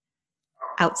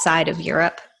outside of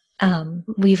Europe,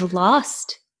 we've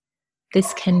lost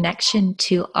this connection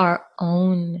to our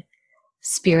own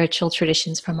spiritual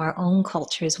traditions from our own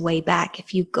cultures way back.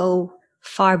 If you go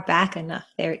far back enough,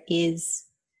 there is,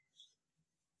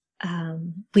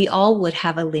 we all would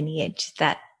have a lineage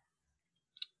that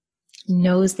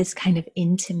knows this kind of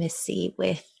intimacy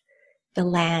with the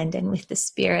land and with the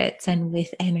spirits and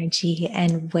with energy,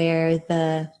 and where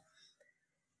the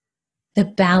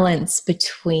balance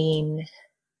between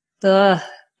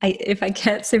if I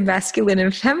can't say masculine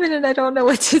and feminine, I don't know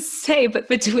what to say, but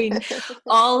between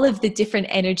all of the different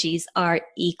energies are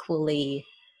equally,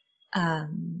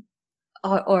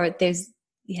 or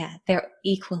they're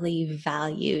equally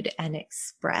valued and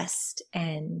expressed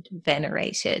and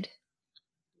venerated.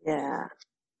 Yeah,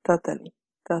 totally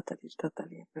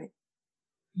agree.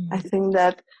 I think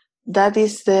that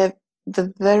is the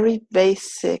very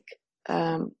basic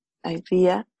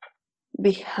idea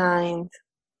behind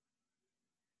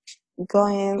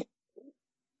going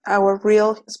our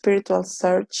real spiritual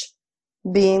search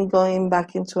being going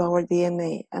back into our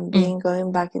DNA and being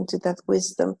going back into that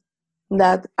wisdom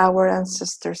that our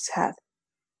ancestors had.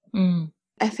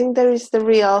 I think there is the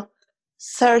real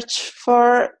search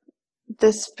for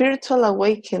the spiritual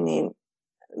awakening.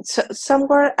 So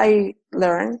somewhere I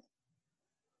learned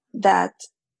that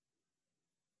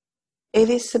it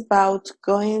is about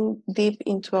going deep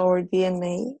into our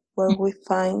DNA where we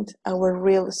find our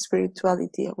real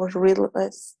spirituality, our real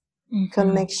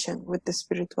connection with the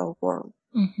spiritual world.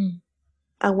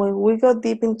 And when we go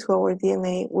deep into our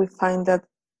DNA, we find that,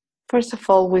 first of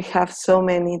all, we have so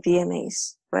many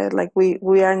DNAs, right? Like we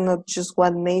are not just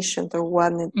one nation or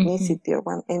one ethnicity or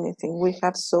one anything. We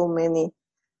have so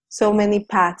many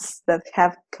paths that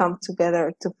have come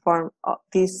together to form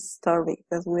this story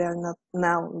that we are not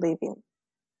now living.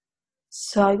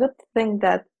 So I would think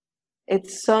that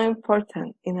it's so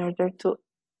important in order to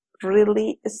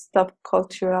really stop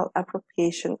cultural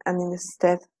appropriation and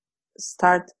instead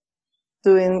start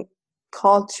doing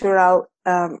cultural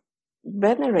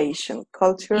veneration,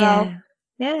 cultural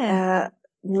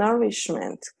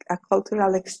nourishment, a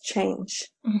cultural exchange,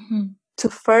 to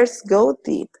first go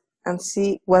deep and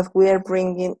see what we are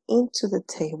bringing into the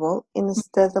table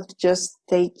instead of just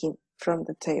taking from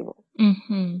the table.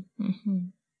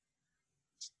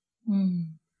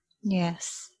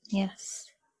 Yes, yes.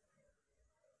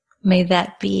 May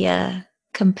that be a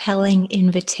compelling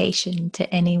invitation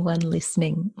to anyone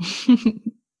listening.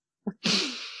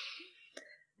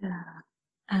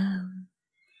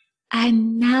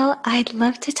 And now I'd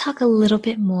love to talk a little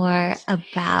bit more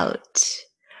about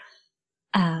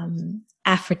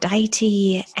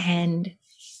Aphrodite and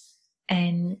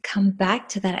come back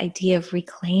to that idea of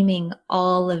reclaiming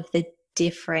all of the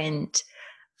different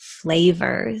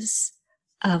flavors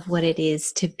of what it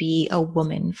is to be a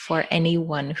woman for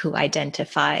anyone who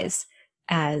identifies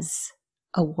as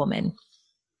a woman.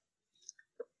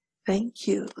 Thank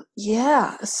you.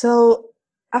 Yeah, so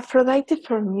Aphrodite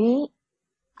for me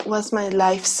was my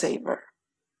lifesaver.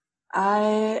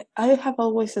 I have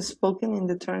always spoken in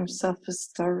the terms of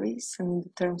stories and in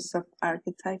the terms of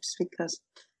archetypes because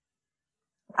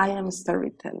I am a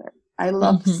storyteller. I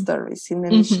love stories in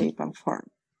any shape and form.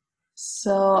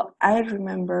 So I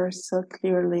remember so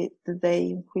clearly the day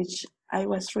in which I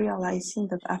was realizing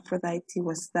that Aphrodite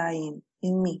was dying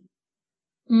in me.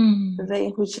 The day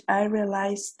in which I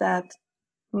realized that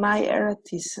my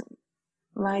erotism,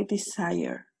 my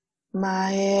desire,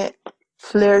 my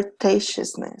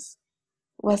flirtatiousness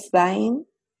was dying,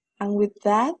 and with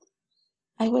that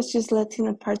I was just letting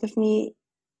a part of me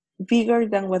bigger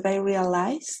than what I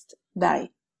realized die.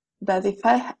 That if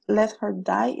I let her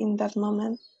die in that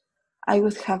moment, I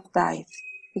would have died,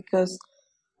 because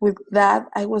with that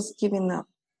I was giving up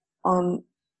on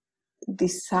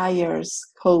desires,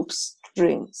 hopes,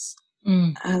 dreams,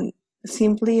 and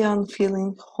simply on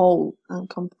feeling whole and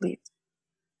complete.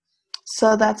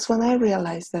 So that's when I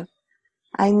realized that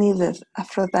I needed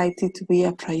Aphrodite to be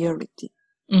a priority.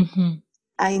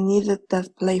 I needed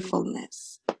that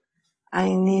playfulness.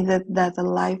 I needed that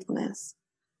aliveness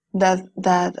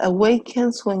that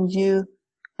awakens when you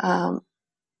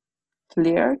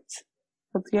flirt,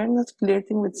 but you're not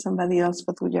flirting with somebody else,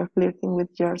 but you're flirting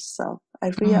with yourself.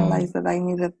 I realized that I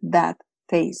needed that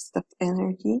taste of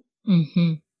energy,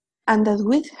 and that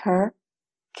with her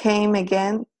came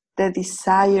again the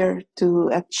desire to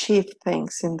achieve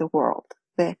things in the world,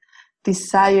 the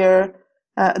desire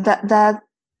that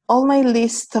all my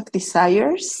list of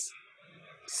desires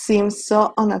seems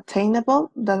so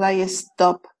unattainable that I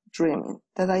stop dreaming,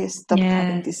 that I stop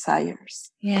having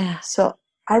desires. So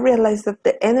I realized that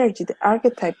the energy, the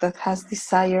archetype that has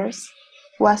desires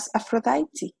was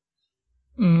Aphrodite.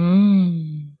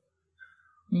 And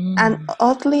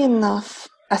oddly enough,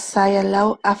 as I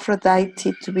allow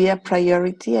Aphrodite to be a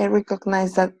priority, I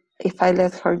recognize that if I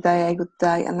let her die, I would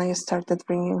die, and I started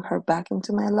bringing her back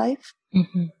into my life.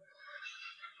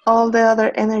 All the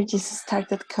other energies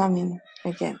started coming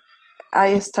again.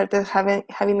 I started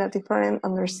having a different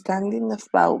understanding of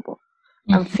Baubo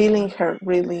and feeling her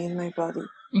really in my body.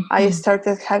 I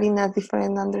started having a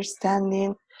different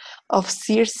understanding of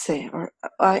Circe,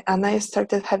 and I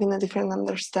started having a different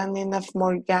understanding of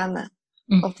Morgana,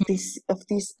 of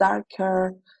these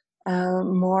darker,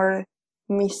 more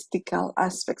mystical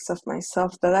aspects of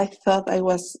myself that I thought I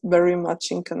was very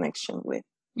much in connection with.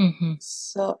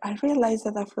 So I realized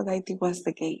that Aphrodite was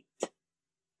the gate,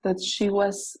 that she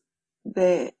was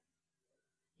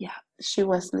she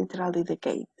was literally the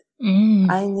gate.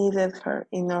 I needed her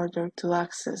in order to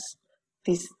access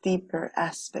these deeper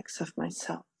aspects of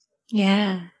myself.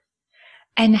 Yeah.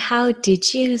 And how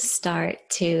did you start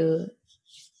to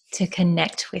to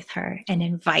connect with her and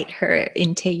invite her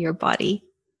into your body?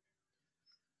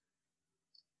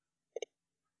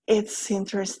 It's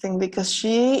interesting because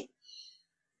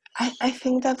I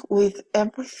think that with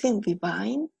everything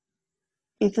divine,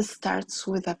 it starts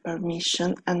with a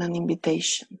permission and an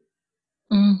invitation.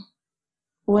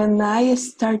 When I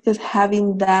started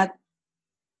having that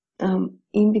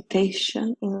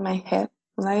invitation in my head,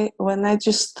 when I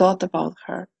just thought about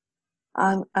her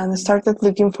and started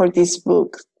looking for this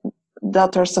book,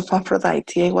 Daughters of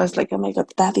Aphrodite, I was like, oh my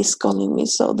God, that is calling me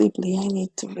so deeply. I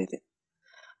need to read it.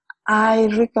 I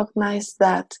recognized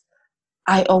that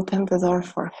I opened the door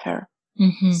for her.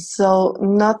 Mm-hmm. So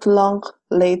not long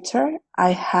later,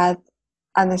 I had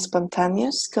an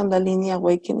spontaneous Kundalini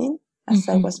awakening as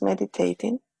I was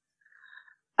meditating.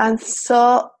 And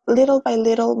so little by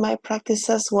little, my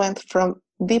practices went from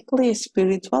deeply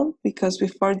spiritual, because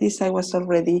before this, I was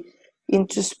already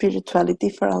into spirituality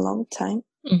for a long time.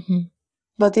 Mm-hmm.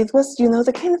 But it was,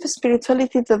 the kind of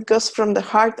spirituality that goes from the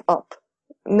heart up,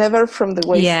 never from the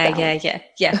waist down.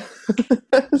 Yeah.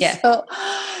 So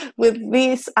with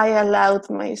this, I allowed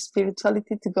my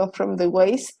spirituality to go from the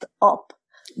waist up.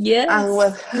 Yes. And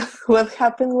what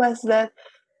happened was that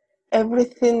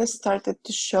everything started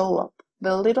to show up.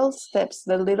 The little steps,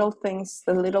 the little things,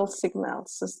 the little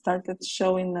signals started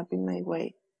showing up in my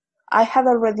way. I had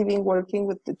already been working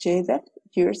with the jade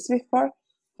years before,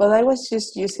 but I was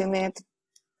just using it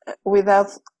without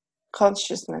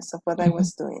consciousness of what I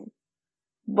was doing.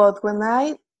 But when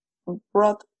I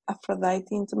brought Aphrodite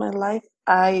into my life,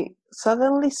 I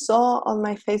suddenly saw on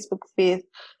my Facebook feed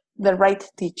the right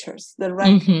teachers, the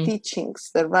right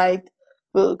teachings, the right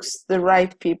books, the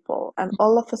right people. And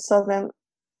all of a sudden,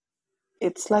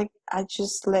 it's like I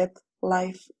just let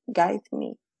life guide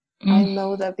me. I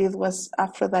know that it was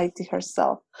Aphrodite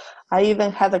herself. I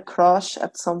even had a crush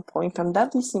at some point, and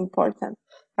that is important.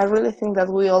 I really think that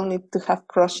we all need to have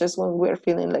crushes when we're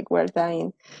feeling like we're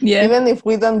dying. Yeah. Even if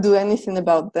we don't do anything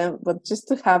about them, but just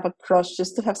to have a crush,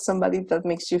 just to have somebody that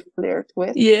makes you flirt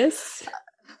with. Yes.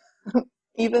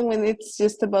 Even when it's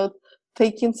just about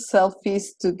taking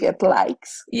selfies to get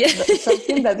likes. Yeah.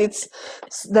 Something that it's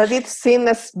seen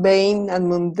as vain and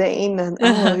mundane and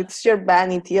it's your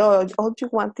vanity. All you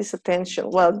want is attention.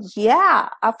 Well, yeah,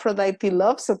 Aphrodite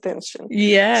loves attention.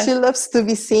 Yeah. She loves to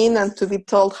be seen and to be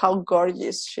told how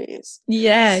gorgeous she is.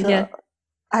 Yeah, so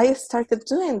I started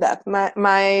doing that.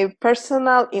 My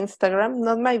personal Instagram,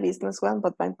 not my business one,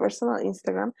 but my personal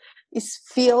Instagram is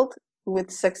filled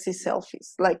with sexy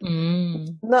selfies, like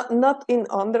not in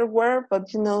underwear, but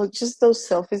just those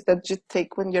selfies that you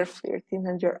take when you're flirting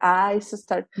and your eyes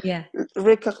start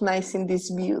recognizing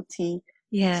this beauty.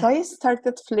 So I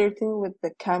started flirting with the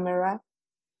camera,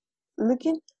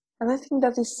 looking, and I think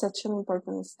that is such an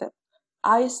important step.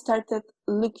 I started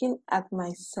looking at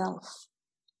myself,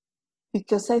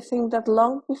 because I think that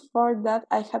long before that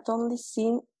I had only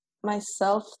seen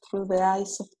myself through the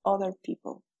eyes of other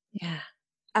people. Yeah.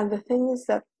 And the thing is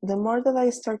that the more that I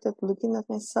started looking at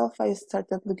myself, I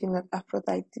started looking at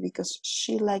Aphrodite, because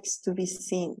she likes to be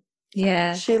seen.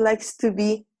 Yeah. She likes to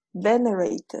be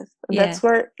venerated. Yeah. That's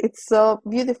where it's so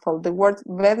beautiful. The word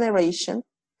veneration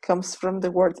comes from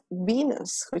the word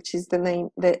Venus, which is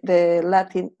the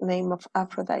Latin name of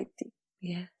Aphrodite.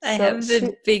 Yeah. I have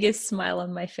the biggest smile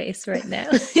on my face right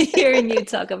now hearing you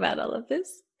talk about all of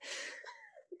this.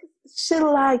 She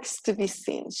likes to be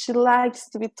seen. She likes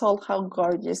to be told how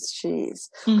gorgeous she is.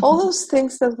 Mm-hmm. All those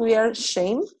things that we are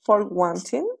shamed for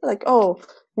wanting, like,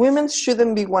 women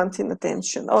shouldn't be wanting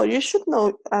attention. You should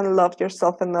know and love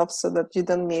yourself enough so that you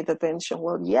don't need attention.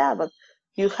 Well, yeah, but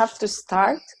you have to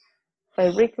start by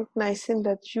recognizing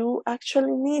that you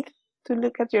actually need to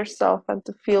look at yourself and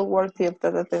to feel worthy of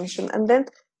that attention. And then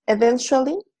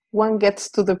eventually one gets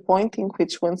to the point in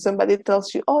which when somebody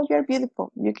tells you, you're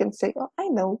beautiful, you can say, I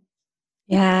know.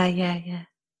 Yeah.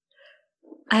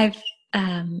 I've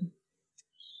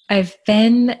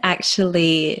been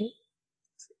actually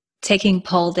taking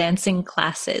pole dancing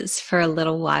classes for a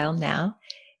little while now.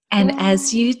 And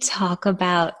as you talk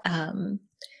about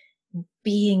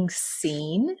being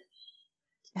seen,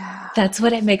 that's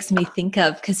what it makes me think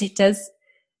of, because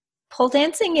pole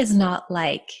dancing is not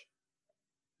like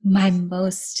my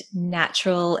most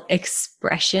natural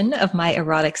expression of my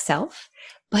erotic self,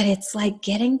 but it's like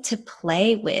getting to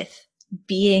play with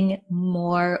being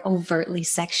more overtly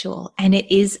sexual. And it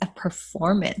is a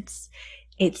performance.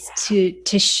 It's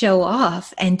to show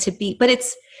off and to be, but I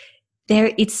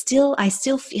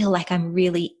still feel like I'm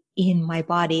really in my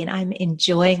body and I'm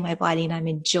enjoying my body and I'm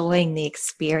enjoying the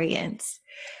experience.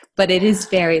 But it is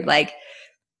very like,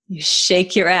 you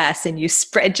shake your ass and you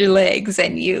spread your legs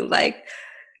and you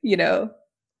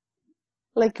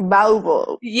like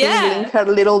Baubo, jingling her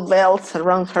little bells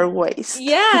around her waist.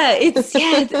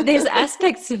 There's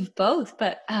aspects of both,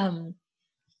 but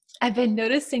I've been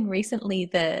noticing recently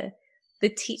the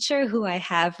teacher who I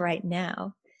have right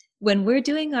now, when we're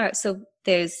doing so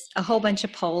there's a whole bunch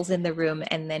of poles in the room,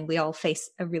 and then we all face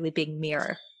a really big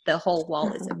mirror. The whole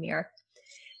wall is a mirror.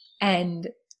 And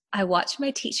I watch my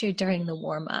teacher during the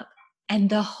warm-up, and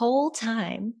the whole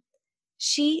time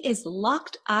she is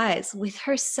locked eyes with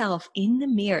herself in the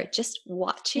mirror, just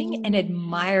watching and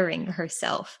admiring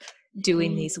herself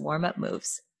doing these warm-up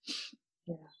moves.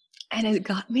 Yeah. And it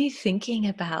got me thinking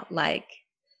about, like,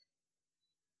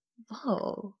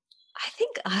 whoa, I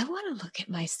think I want to look at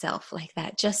myself like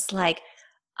that, just like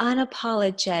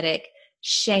unapologetic,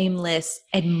 shameless,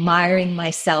 admiring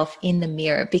myself in the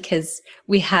mirror, because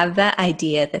we have that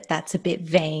idea that that's a bit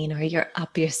vain, or you're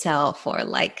up yourself, or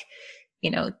like,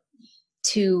 you know,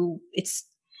 it's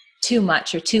too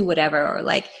much or too whatever, or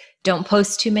like, don't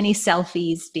post too many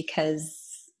selfies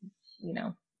because, you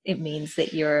know, it means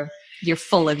that you're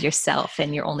full of yourself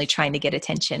and you're only trying to get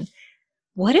attention.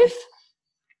 What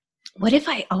if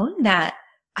I own that?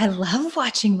 I love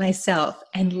watching myself,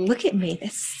 and look at me.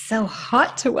 It's so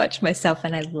hot to watch myself,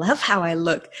 and I love how I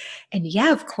look. And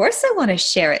yeah, of course I want to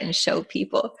share it and show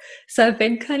people. So I've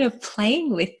been kind of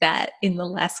playing with that in the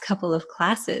last couple of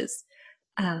classes.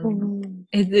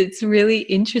 It's really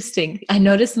interesting. I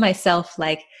notice myself,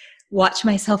 like, watch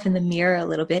myself in the mirror a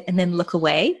little bit and then look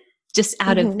away, just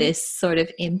out of this sort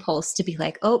of impulse to be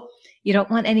like, oh, you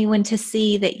don't want anyone to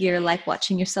see that you're like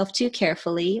watching yourself too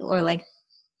carefully, or like,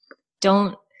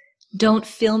 don't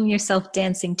film yourself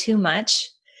dancing too much,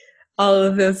 all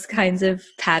of those kinds of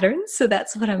patterns. So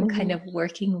that's what I'm kind of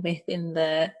working with in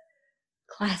the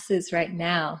classes right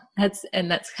now. That's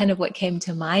kind of what came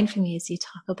to mind for me as you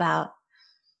talk about.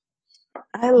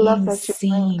 I love that you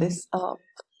bring this up.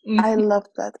 I love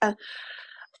that.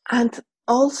 And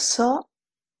also,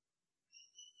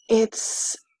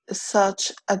 it's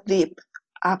such a deep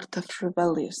act of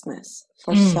rebelliousness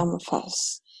for some of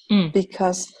us,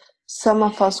 because some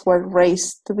of us were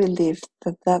raised to believe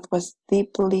that that was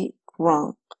deeply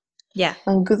wrong. Yeah.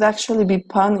 And could actually be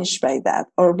punished by that,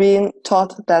 or being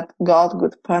taught that God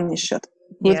would punish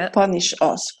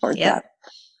us for that.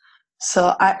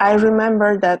 So I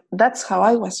remember that's how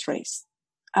I was raised.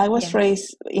 I was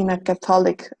raised in a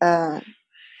Catholic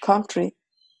country.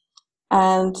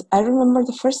 And I remember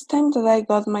the first time that I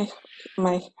got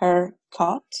my hair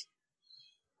cut,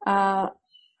 I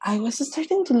was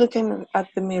starting to look at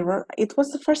the mirror. It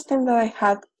was the first time that I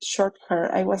had short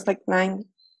hair. I was like 9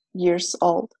 years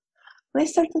old. And I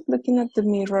started looking at the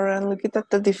mirror and looking at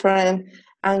the different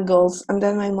angles. And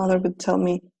then my mother would tell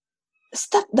me,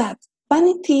 stop that.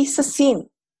 Vanity is a sin.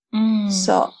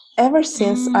 So ever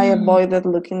since, I avoided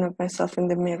looking at myself in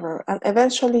the mirror. And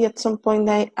eventually, at some point,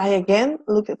 I again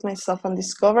looked at myself and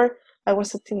discovered I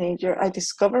was a teenager. I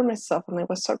discovered myself and I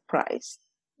was surprised.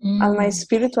 And my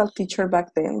spiritual teacher back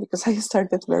then, because I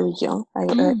started very young,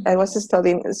 I was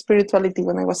studying spirituality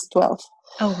when I was 12.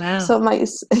 Oh, wow. So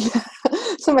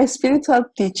my spiritual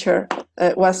teacher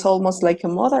was almost like a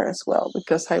mother as well,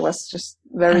 because I was just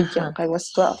very young. I was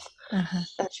 12.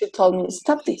 And she told me,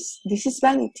 stop this. This is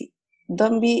vanity.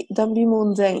 Don't be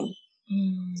mundane.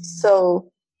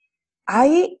 So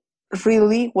I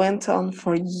really went on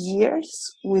for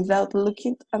years without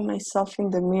looking at myself in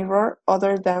the mirror,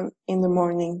 other than in the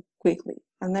morning quickly.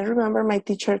 And I remember my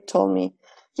teacher told me,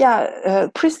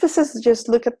 priestesses just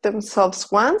look at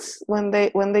themselves once when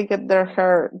they get their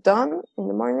hair done in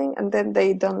the morning, and then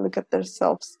they don't look at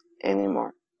themselves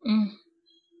anymore.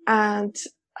 And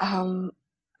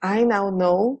I now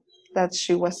know that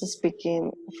she was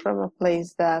speaking from a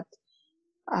place that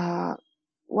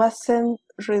wasn't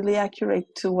really accurate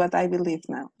to what I believe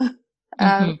now.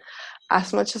 And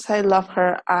as much as I love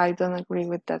her, I don't agree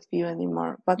with that view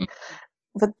anymore. But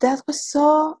that was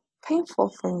so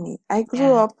painful for me. I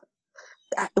grew up,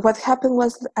 what happened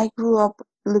was I grew up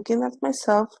looking at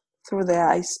myself through the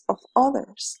eyes of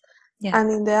others.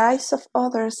 And in the eyes of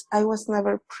others, I was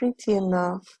never pretty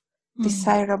enough,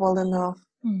 desirable enough,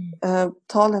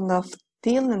 tall enough,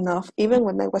 thin enough, even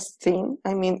when I was thin.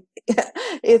 I mean,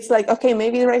 it's like, okay,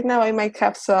 maybe right now I might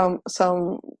have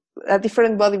a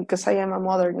different body because I am a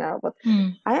mother now, but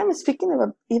I am speaking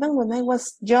about even when I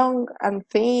was young and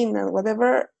thin and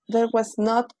whatever, there was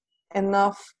not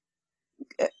enough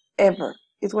ever.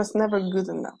 It was never good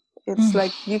enough. It's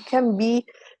like you can be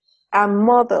a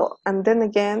model, and then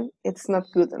again, it's not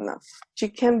good enough. You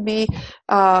can be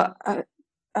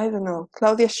I don't know,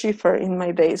 Claudia Schiffer in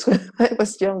my days when I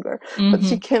was younger, but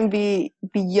she can be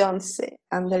Beyonce,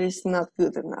 and there is not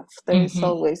good enough. There is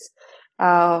always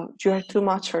you are too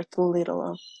much or too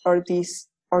little, or this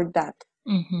or that.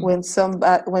 Mm-hmm.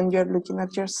 When you're looking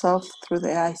at yourself through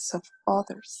the eyes of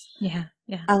others. Yeah.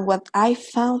 And what I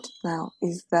found now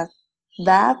is that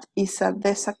is a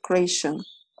desecration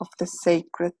of the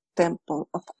sacred temple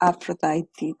of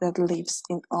Aphrodite that lives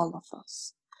in all of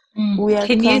us.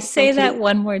 Can you say that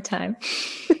one more time?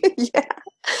 Yeah.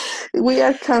 We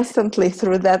are constantly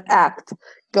through that act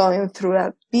going through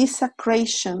a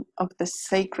desecration of the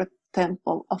sacred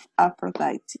temple of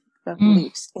Aphrodite that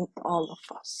lives in all of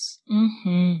us.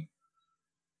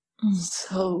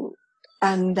 So,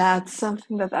 and that's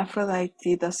something that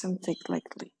Aphrodite doesn't take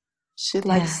lightly. She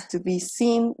likes to be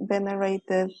seen,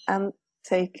 venerated, and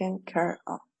taken care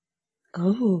of.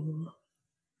 Oh.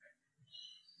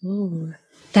 Ooh.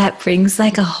 That brings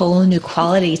like a whole new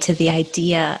quality to the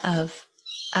idea of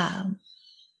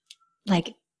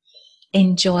like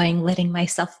enjoying letting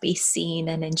myself be seen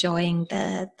and enjoying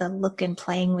the look and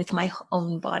playing with my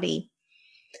own body.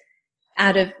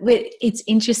 It's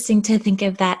interesting to think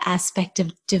of that aspect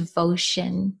of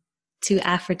devotion to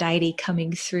Aphrodite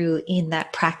coming through in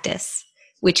that practice,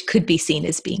 which could be seen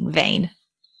as being vain.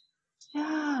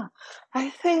 Yeah, I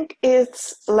think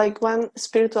it's like one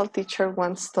spiritual teacher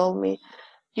once told me,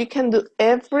 you can do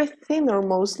everything or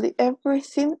mostly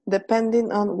everything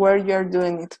depending on where you're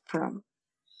doing it from.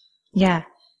 Yeah.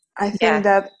 I think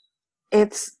that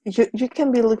it's you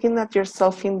can be looking at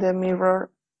yourself in the mirror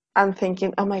and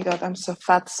thinking, oh my God, I'm so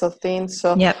fat, so thin,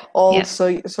 so old,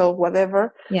 so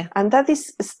whatever. Yeah. And that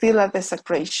is still a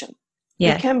desecration.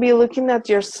 Yeah. You can be looking at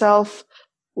yourself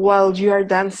while you are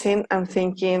dancing and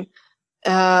thinking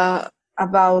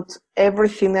about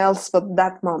everything else but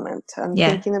that moment, and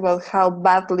thinking about how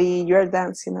badly you're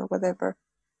dancing or whatever.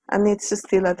 And it's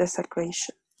still a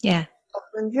desecration. Yeah. But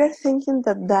when you're thinking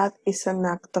that is an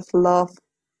act of love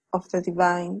of the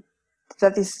divine,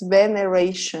 that is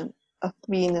veneration of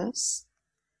Venus,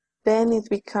 then it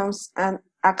becomes an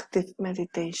active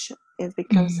meditation. It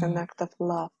becomes an act of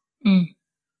love.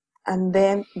 And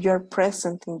then you're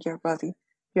present in your body.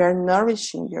 You're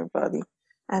nourishing your body.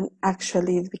 And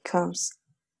actually it becomes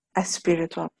a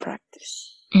spiritual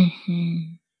practice.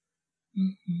 And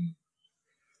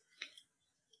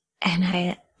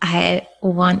I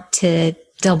want to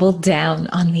double down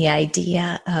on the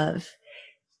idea of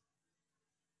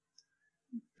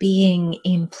being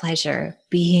in pleasure,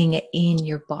 being in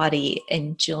your body,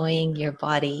 enjoying your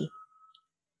body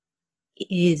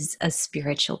is a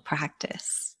spiritual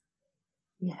practice.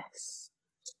 Yes,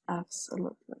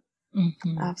 absolutely.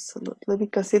 Absolutely,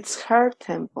 because it's her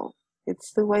temple.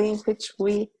 It's the way in which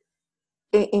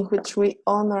we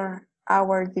honor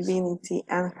our divinity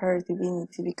and her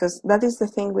divinity, because that is the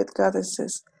thing with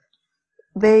goddesses.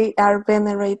 They are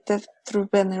venerated through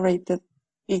venerated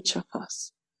each of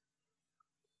us.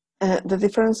 The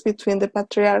difference between the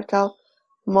patriarchal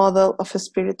model of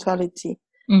spirituality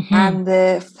and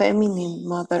the feminine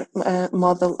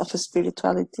model of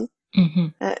spirituality,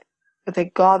 the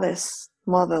goddess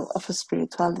model of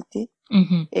spirituality,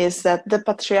 is that the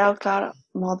patriarchal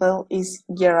model is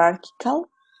hierarchical.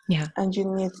 Yeah. And you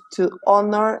need to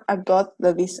honor a god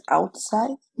that is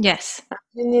outside. Yes. And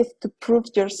you need to prove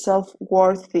yourself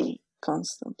worthy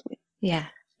constantly. Yeah.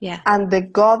 Yeah. And the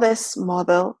goddess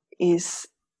model is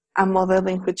a model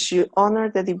in which you honor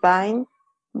the divine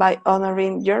by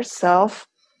honoring yourself,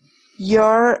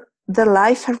 the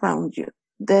life around you,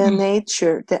 the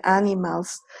nature, the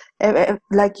animals,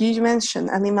 like you mentioned,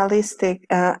 animistic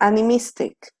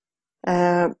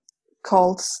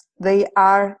cults. They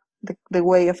are the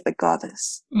way of the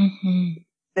goddess.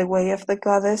 The way of the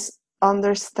goddess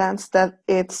understands that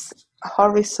it's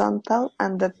horizontal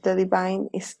and that the divine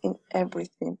is in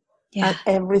everything. Yeah.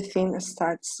 And everything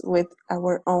starts with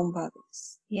our own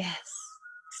bodies. Yes.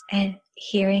 And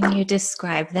hearing you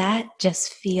describe that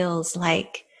just feels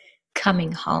like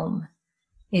coming home.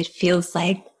 It feels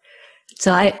like,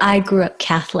 so I grew up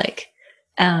Catholic,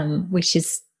 which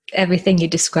is everything you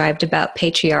described about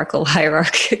patriarchal,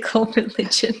 hierarchical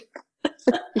religion.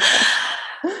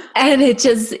 And it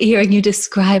just, hearing you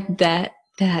describe that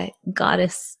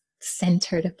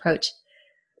goddess-centered approach,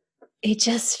 it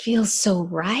just feels so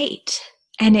right.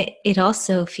 And it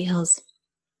also feels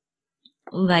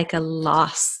like a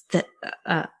loss, that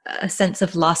a sense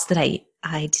of loss that I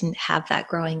didn't have that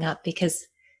growing up, because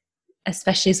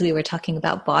especially as we were talking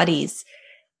about bodies,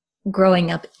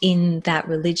 growing up in that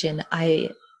religion, I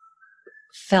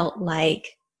felt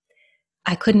like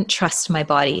I couldn't trust my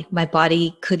body. My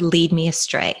body could lead me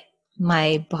astray.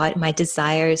 My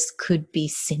desires could be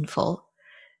sinful.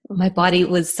 My body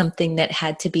was something that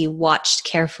had to be watched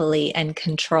carefully and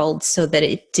controlled so that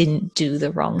it didn't do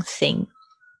the wrong thing.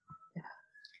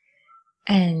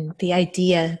 And the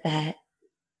idea that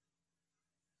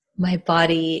my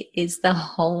body is the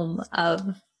home of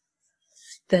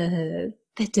the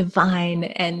divine,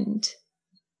 and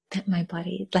that my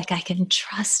body, like, I can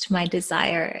trust my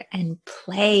desire and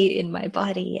play in my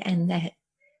body, and that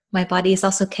my body is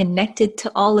also connected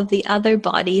to all of the other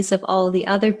bodies of all the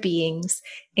other beings,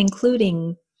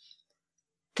 including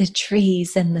the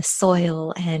trees and the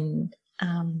soil and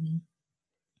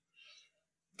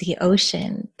the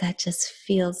ocean. That just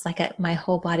feels like my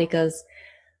whole body goes,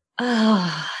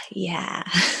 oh, yeah.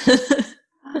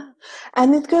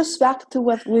 And it goes back to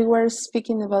what we were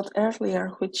speaking about earlier,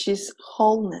 which is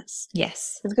wholeness.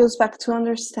 Yes. It goes back to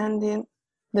understanding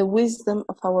the wisdom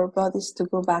of our bodies to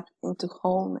go back into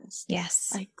wholeness.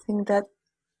 Yes. I think that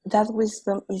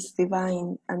wisdom is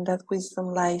divine, and that wisdom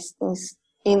lies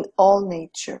in all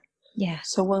nature. Yeah.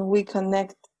 So when we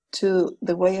connect to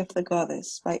the way of the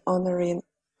goddess by honoring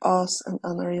us and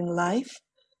honoring life,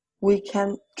 we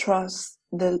can trust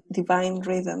the divine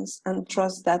rhythms and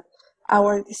trust that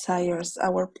our desires,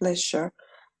 our pleasure,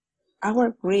 our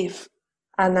grief,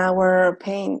 and our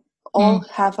pain all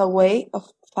have a way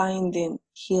of finding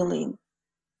healing,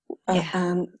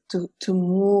 and to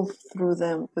move through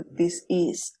them with this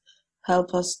ease,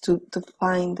 help us to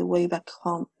find the way back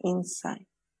home inside.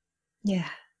 Yeah.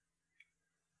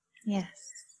 Yes.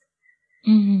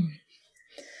 Mm.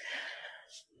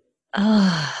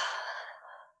 Oh,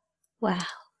 wow.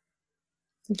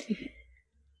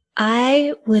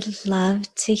 I would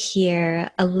love to hear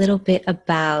a little bit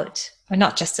about, or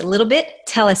not just a little bit,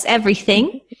 tell us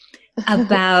everything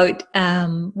about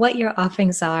what your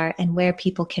offerings are and where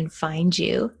people can find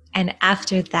you. And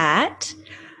after that,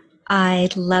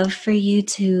 I'd love for you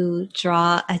to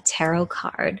draw a tarot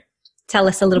card. Tell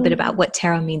us a little bit about what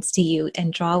tarot means to you,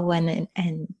 and draw one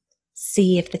and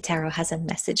see if the tarot has a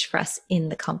message for us in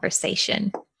the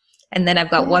conversation. And then I've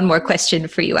got one more question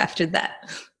for you after that.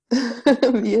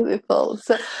 Beautiful.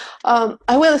 So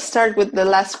I will start with the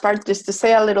last part, just to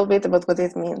say a little bit about what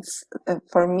it means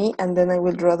for me, and then I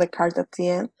will draw the card at the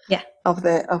end of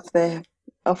the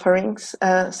offerings,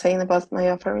 saying about my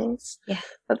offerings. Yeah.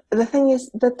 But the thing is,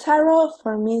 the tarot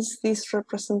for me is this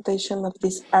representation of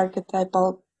these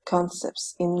archetypal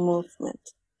concepts in movement.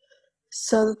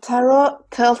 So the tarot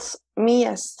tells me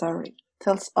a story,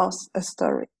 tells us a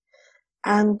story.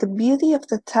 And the beauty of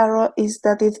the tarot is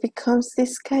that it becomes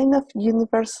this kind of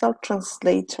universal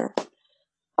translator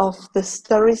of the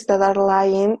stories that are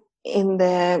lying in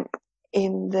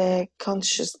the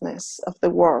consciousness of the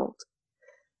world.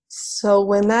 So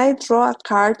when I draw a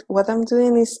card, what I'm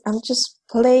doing is I'm just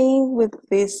playing with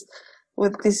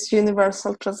this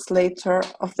universal translator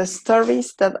of the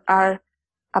stories that are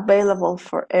available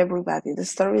for everybody, the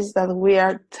stories that we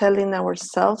are telling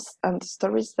ourselves, and the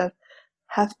stories that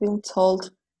have been told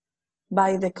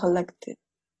by the collective.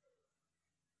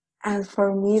 And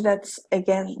for me, that's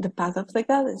again the path of the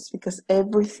goddess, because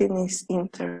everything is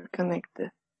interconnected.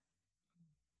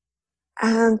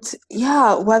 And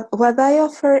yeah, what I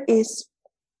offer is,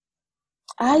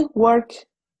 I work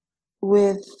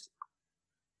with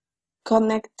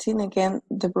connecting again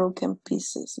the broken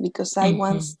pieces, because I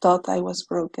once thought I was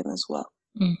broken as well.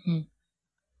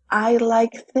 I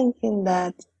like thinking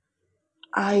that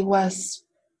I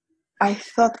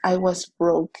thought I was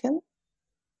broken,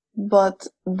 but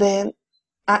then,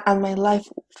 and my life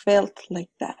felt like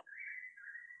that.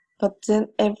 But then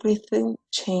everything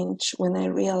changed when I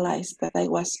realized that I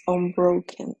was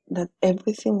unbroken, that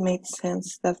everything made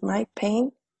sense, that my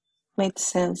pain made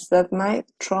sense, that my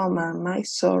trauma, my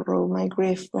sorrow, my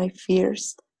grief, my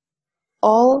fears,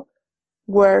 all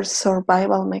were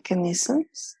survival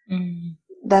mechanisms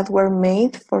that were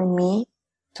made for me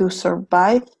to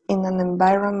survive in an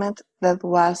environment that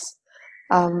was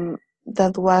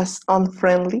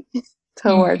unfriendly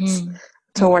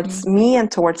towards me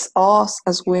and towards us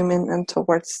as women and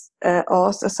towards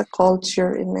us as a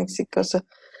culture in Mexico. So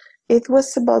it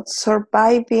was about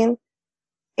surviving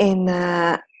in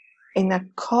a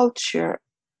culture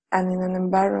and in an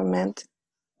environment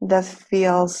that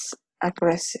feels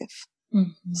aggressive.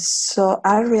 So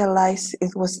I realized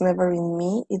it was never in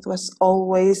me. It was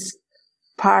always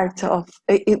part of,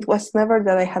 it was never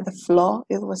that I had a flaw.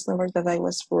 It was never that I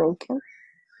was broken.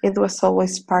 It was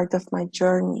always part of my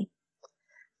journey.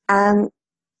 And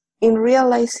in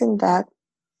realizing that,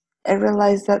 I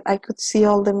realized that I could see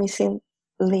all the missing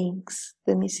links,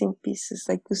 the missing pieces.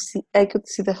 I could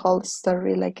see the whole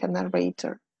story like a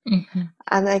narrator.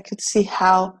 And I could see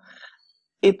how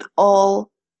it all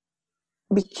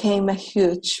became a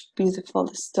huge,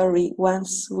 beautiful story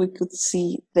once we could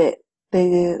see the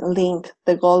link,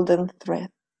 the golden thread.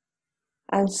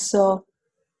 And so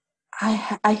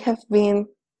I have been,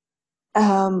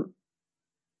 and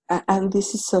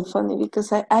this is so funny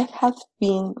because I have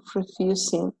been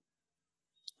refusing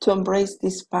to embrace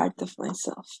this part of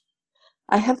myself.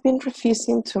 I have been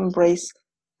refusing to embrace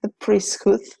the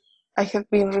priesthood. I have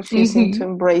been refusing to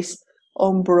embrace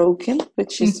Unbroken,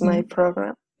 which is my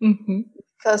program,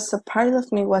 because a part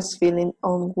of me was feeling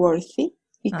unworthy,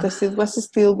 because it was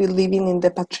still believing in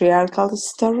the patriarchal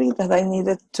story that I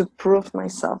needed to prove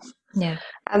myself. Yeah.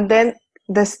 And then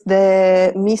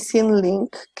the missing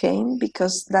link came,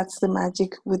 because that's the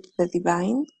magic with the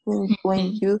divine.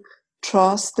 When you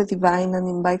trust the divine and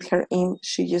invite her in,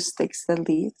 she just takes the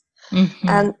lead.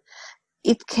 And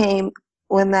it came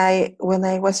when I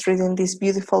was reading this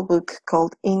beautiful book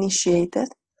called Initiated,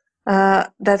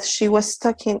 that she was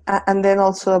talking, and then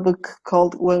also a book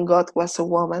called When God Was a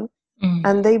Woman,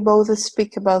 and they both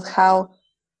speak about how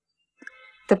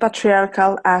the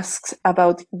patriarchal asks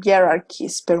about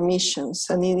hierarchies, permissions,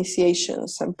 and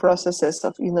initiations and processes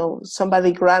of,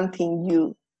 somebody granting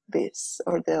you this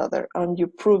or the other, and you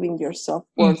proving yourself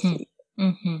worthy.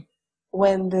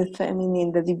 When the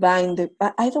feminine, the divine,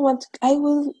 I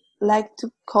will like to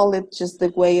call it just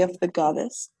the way of the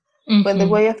goddess. When the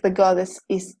way of the goddess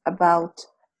is about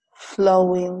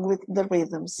flowing with the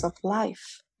rhythms of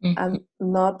life and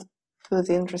not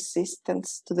putting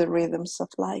resistance to the rhythms of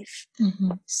life.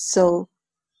 So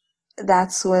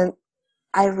that's when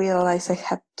I realized I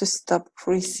had to stop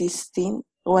resisting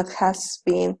what has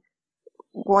been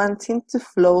wanting to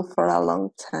flow for a long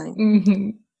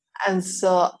time. And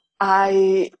so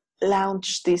I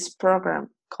launched this program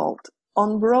called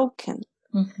Unbroken.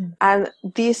 And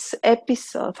this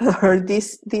episode, or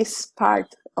this part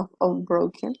of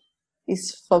Unbroken,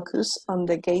 is focused on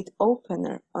the gate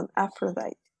opener, on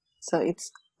Aphrodite. So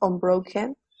it's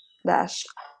Unbroken dash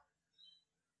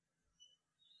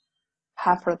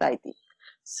Aphrodite.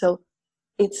 So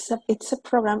it's a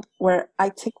program where I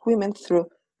take women through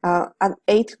an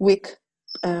 8-week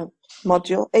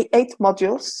module, 8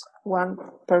 modules, one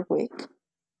per week,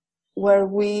 where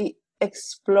we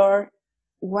explore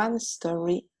one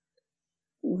story,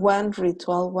 one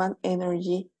ritual, one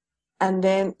energy, and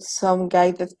then some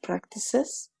guided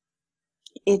practices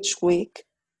each week,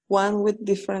 one with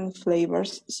different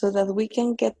flavors, so that we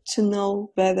can get to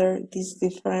know better these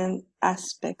different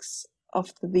aspects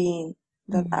of the being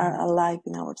that are alive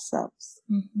in ourselves.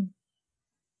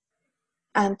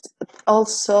 And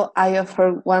also I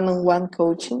offer one-on-one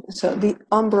coaching. So the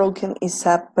Unbroken is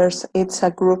it's a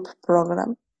group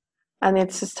program, and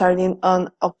it's starting on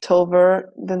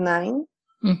October the 9th.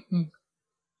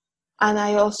 And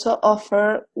I also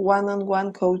offer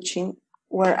one-on-one coaching,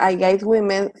 where I guide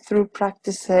women through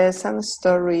practices and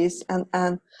stories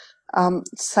and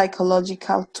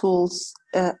psychological tools,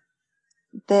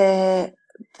 the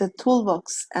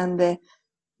toolbox and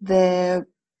the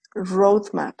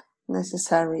roadmap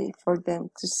necessary for them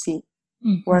to see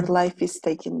where life is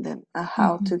taking them, and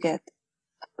how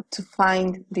to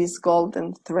find this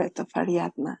golden thread of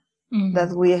Ariadna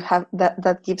that we have,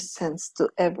 that gives sense to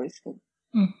everything.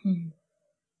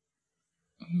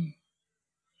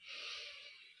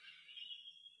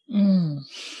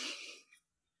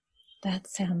 That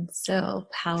sounds so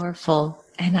powerful.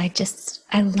 And I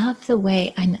love the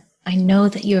way, I know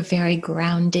that you're very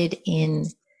grounded in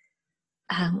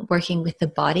working with the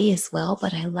body as well,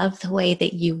 but I love the way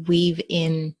that you weave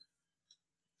in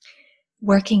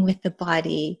working with the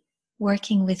body,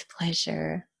 working with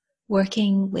pleasure,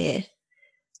 working with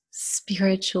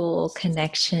spiritual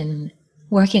connection,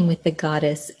 working with the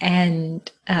goddess,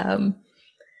 and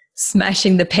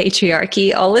smashing the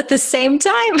patriarchy all at the same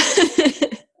time.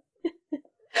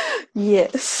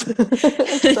 Yes,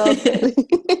 totally.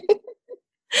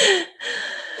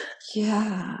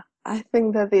 Yeah, I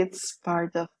think that it's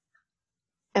part of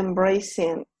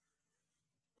embracing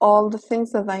all the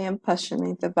things that I am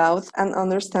passionate about, and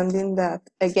understanding that,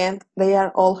 again, they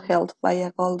are all held by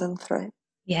a golden thread.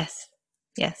 Yes.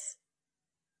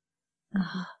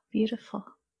 Beautiful.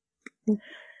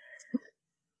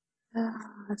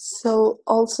 So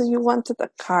also you wanted a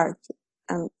card,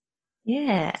 and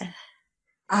yeah,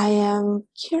 I am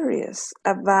curious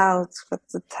about what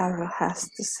the tarot has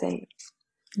to say.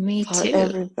 Me for too.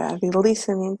 Everybody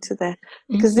listening to that,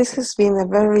 because this has been a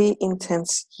very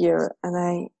intense year,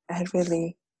 and I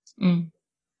really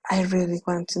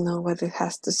want to know what it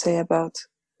has to say about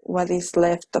what is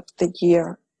left of the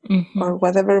year, or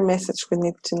whatever message we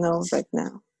need to know right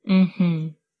now.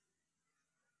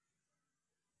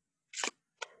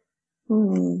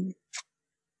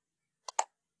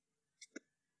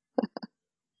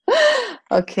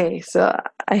 Okay, so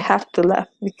I have to laugh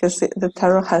because the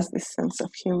tarot has this sense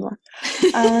of humor.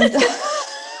 And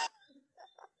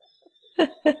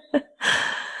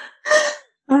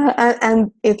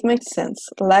and it makes sense.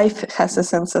 Life has a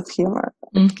sense of humor.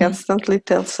 It constantly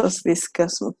tells us these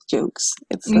cosmic jokes.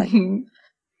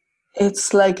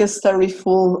 It's like a story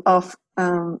full of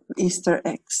Easter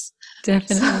eggs.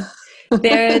 Definitely.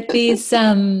 There are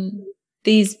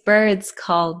these birds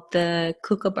called the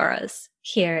kookaburras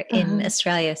here in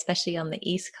Australia, especially on the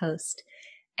East Coast.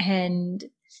 And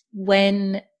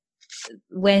when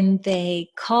they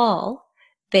call,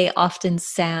 they often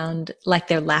sound like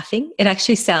they're laughing. It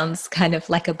actually sounds kind of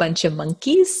like a bunch of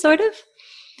monkeys, sort of,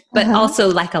 but also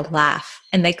like a laugh.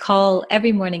 And they call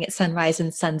every morning at sunrise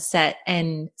and sunset,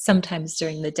 and sometimes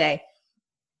during the day.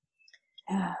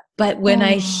 Yeah. But when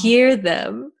I hear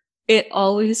them, it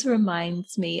always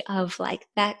reminds me of like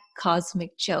that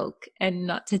cosmic joke, and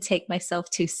not to take myself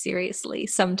too seriously.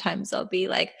 Sometimes I'll be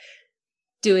like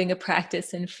doing a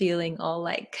practice and feeling all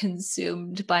like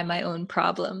consumed by my own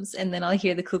problems, and then I'll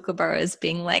hear the kookaburras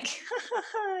being like, ha, ha,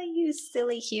 ha, you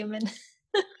silly human.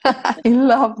 I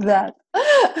love that.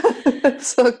 That's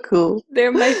so cool.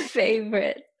 They're my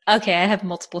favorite. Okay, I have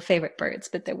multiple favorite birds,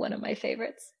 but they're one of my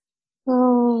favorites.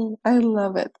 Oh, I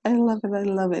love it. I love it. I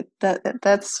love it.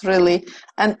 That's really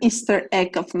an Easter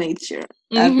egg of nature,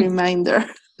 a reminder.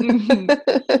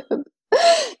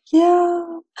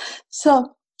 Yeah.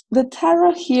 So the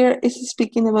tarot here is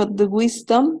speaking about the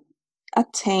wisdom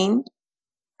attained,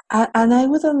 and I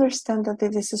would understand that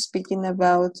it is speaking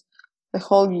about the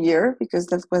whole year, because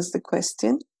that was the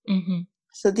question.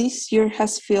 So this year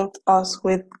has filled us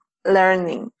with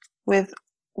learning, with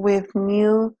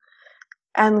new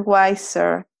and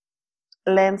wiser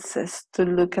lenses to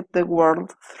look at the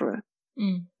world through,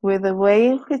 with a way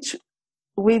in which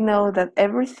we know that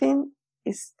everything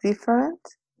is different,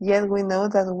 yet we know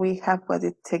that we have what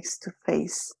it takes to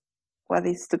face what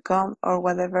is to come or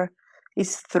whatever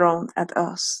is thrown at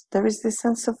us. There is this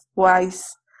sense of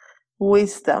wise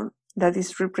wisdom that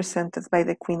is represented by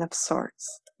the Queen of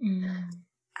Swords.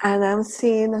 And I'm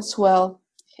seeing as well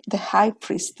the High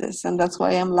Priestess, and that's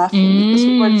why I'm laughing, because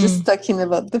we were just talking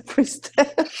about the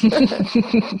priestess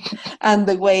and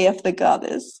the way of the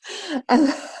goddess.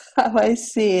 And how I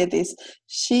see it is,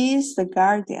 she is the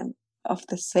guardian of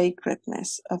the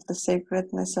sacredness of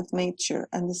nature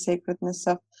and the sacredness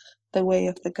of the way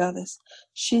of the goddess.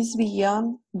 She's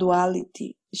beyond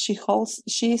duality. She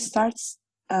stands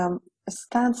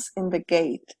in the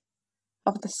gate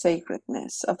of the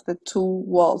sacredness of the two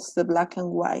walls, the black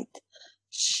and white.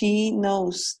 She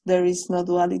knows there is no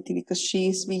duality because she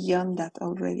is beyond that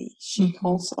already. She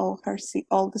holds all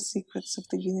the secrets of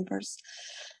the universe,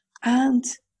 and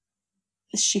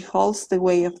she holds the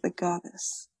way of the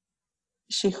goddess.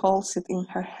 She holds it in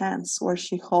her hands, where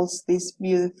she holds this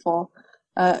beautiful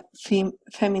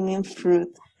feminine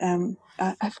fruit.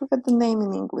 I forgot the name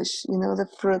in English. You know, the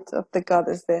fruit of the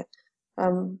goddess.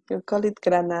 You call it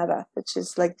granada, which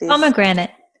is like this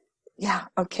pomegranate. Yeah.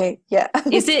 Okay. Yeah.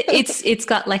 Is it? It's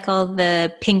got like all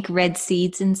the pink red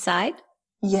seeds inside.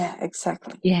 Yeah.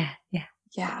 Exactly.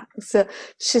 Yeah. So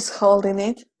she's holding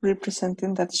it,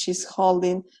 representing that she's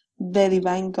holding the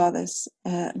divine goddess,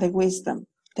 the wisdom,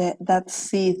 that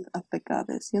seed of the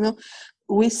goddess. You know,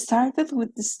 we started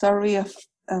with the story of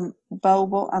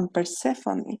Baubo and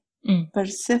Persephone.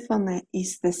 Persephone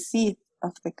is the seed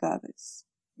of the goddess.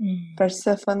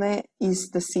 Persephone is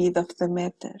the seed of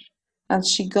Demeter, and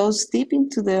she goes deep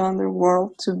into the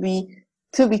underworld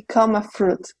to become a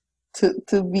fruit, to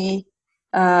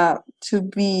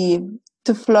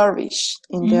flourish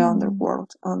in the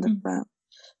underworld, underground.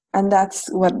 And that's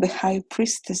what the High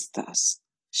Priestess does.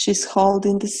 She's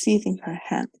holding the seed in her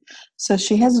hand. So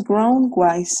she has grown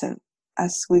wiser,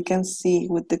 as we can see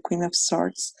with the Queen of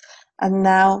Swords. And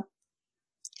now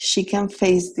she can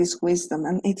face this wisdom.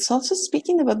 And it's also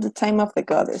speaking about the time of the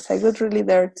goddess. I would really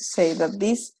dare to say that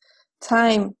this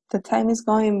time, the time is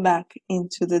going back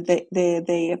into the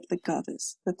day of the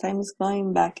goddess. The time is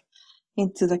going back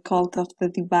into the cult of the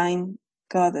divine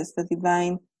goddess, the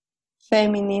divine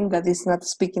feminine that is not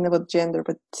speaking about gender,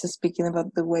 but it's speaking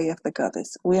about the way of the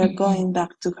goddess. We are going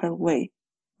back to her way.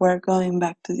 We're going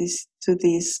back to this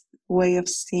way of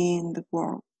seeing the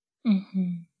world.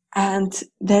 And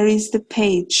there is the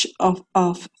page of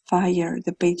fire,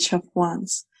 the page of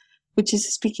wands, which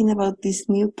is speaking about this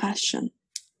new passion.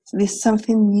 There's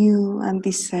something new and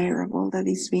desirable that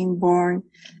is being born,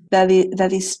 that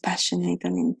is passionate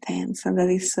and intense, and that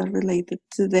is so related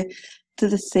to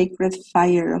the sacred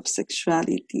fire of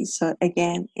sexuality. So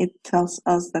again, it tells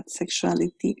us that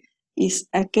sexuality is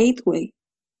a gateway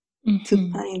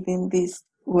to finding this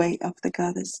way of the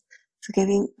goddess. to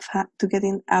getting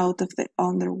out of the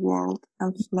underworld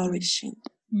and flourishing.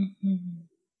 Mm-hmm.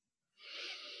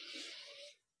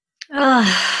 Oh,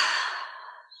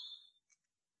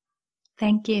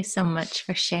 thank you so much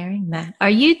for sharing that. Are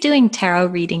you doing tarot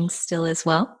readings still as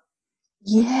well?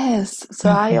 Yes, so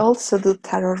I also do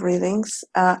tarot readings.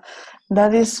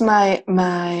 That is my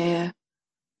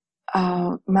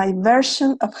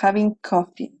version of having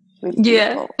coffee with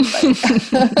people.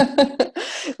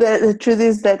 The truth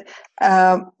is that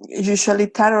usually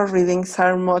tarot readings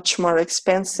are much more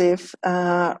expensive,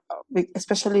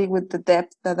 especially with the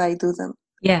depth that I do them.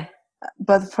 Yeah.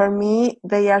 But for me,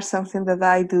 they are something that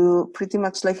I do pretty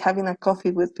much like having a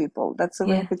coffee with people. That's the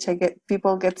way in which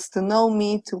people gets to know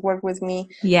me, to work with me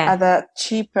at a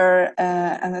cheaper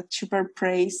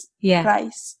price. Yeah.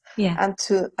 And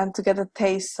to get a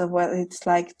taste of what it's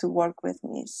like to work with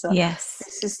me. So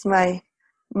this is my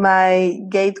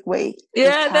gateway.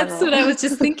 Yeah, that's what I was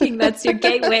just thinking. That's your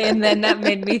gateway. And then that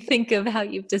made me think of how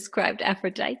you've described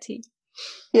Aphrodite.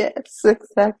 Yes,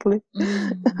 exactly.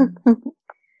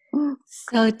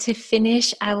 So to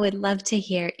finish, I would love to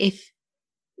hear if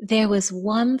there was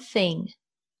one thing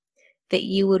that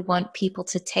you would want people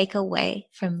to take away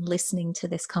from listening to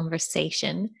this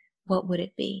conversation, what would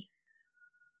it be?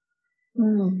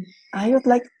 I would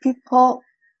like people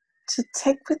to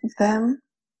take with them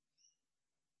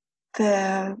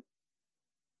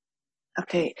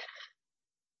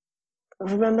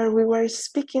remember we were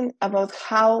speaking about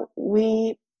how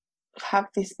we have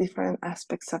these different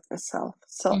aspects of the self.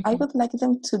 So I would like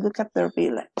them to look at their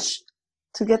village,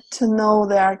 to get to know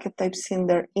the archetypes in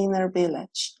their inner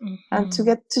village, and to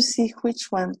get to see which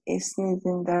one is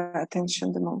needing their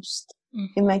attention the most.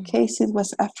 In my case, it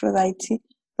was Aphrodite,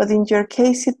 but in your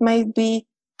case, it might be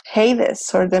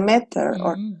Hades or Demeter,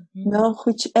 or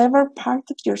whichever part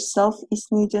of yourself is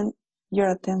needing your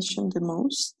attention the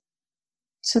most.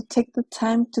 To take the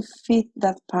time to feed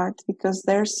that part, because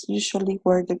there's usually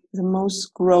where the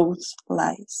most growth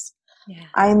lies.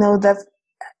 I know that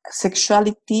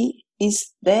sexuality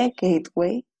is the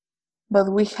gateway,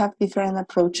 but we have different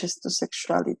approaches to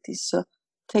sexuality. So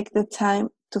take the time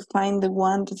to find the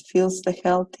one that feels the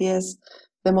healthiest,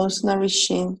 the most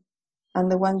nourishing, and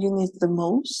the one you need the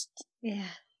most.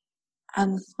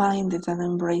 And find it and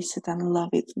embrace it and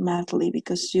love it madly,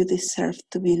 because you deserve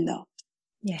to be loved.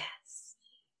 Yes.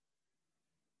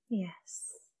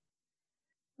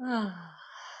 Oh.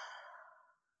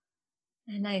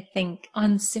 And I think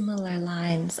on similar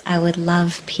lines, I would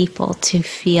love people to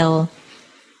feel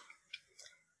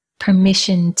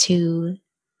permission to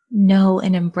know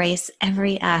and embrace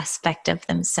every aspect of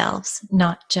themselves,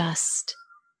 not just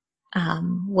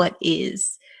what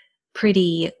is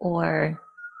pretty or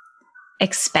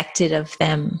expected of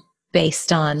them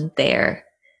based on their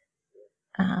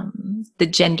the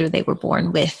gender they were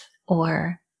born with,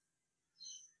 or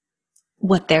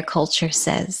what their culture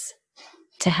says.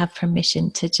 To have permission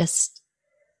to just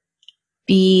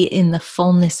be in the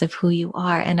fullness of who you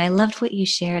are. And I loved what you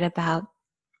shared about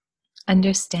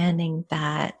understanding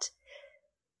that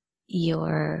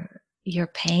your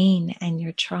pain and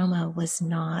your trauma was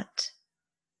not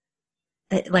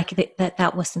like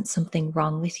that wasn't something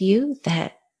wrong with you,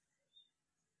 that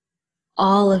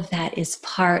all of that is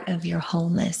part of your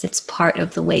wholeness. It's part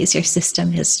of the ways your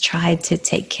system has tried to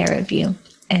take care of you.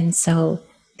 And so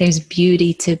there's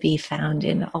beauty to be found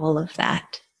in all of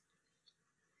that.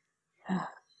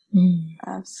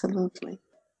 Absolutely.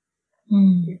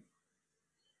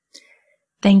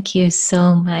 Thank you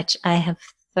so much. I have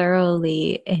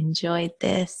thoroughly enjoyed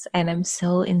this, and I'm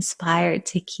so inspired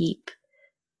to keep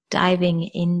diving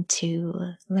into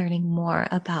learning more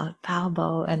about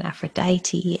Baubo and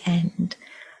Aphrodite and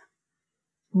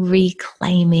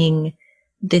reclaiming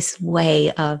this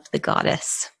way of the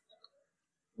goddess.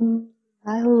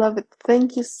 I love it.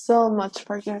 Thank you so much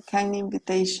for your kind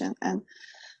invitation, and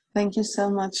thank you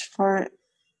so much for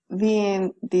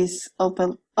being this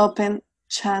open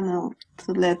channel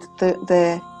to let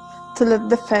the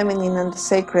feminine and the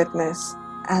sacredness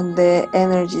and the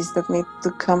energies that need to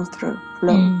come through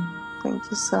flow. Thank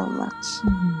you so much.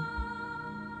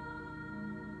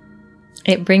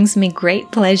 It brings me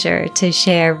great pleasure to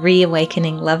share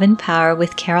Reawakening Love and Power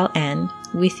with Carol Ann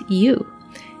with you,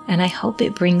 and I hope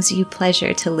it brings you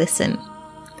pleasure to listen.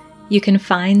 You can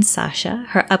find Sasha,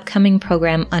 her upcoming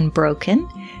program Unbroken,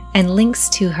 and links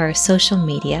to her social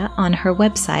media on her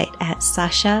website at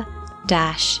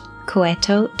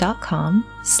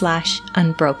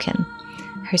sasha-cueto.com/unbroken.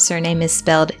 Her surname is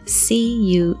spelled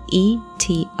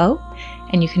Cueto,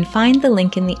 and you can find the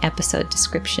link in the episode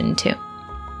description too.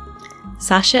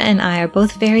 Sasha and I are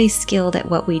both very skilled at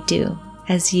what we do,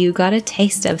 as you got a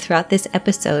taste of throughout this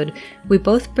episode, we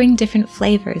both bring different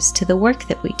flavors to the work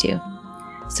that we do.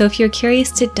 So if you're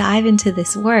curious to dive into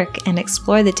this work and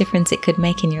explore the difference it could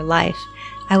make in your life,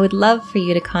 I would love for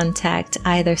you to contact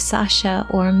either Sasha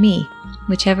or me,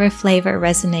 whichever flavor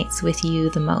resonates with you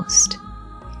the most.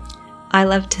 I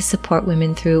love to support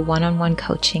women through one-on-one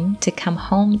coaching to come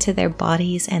home to their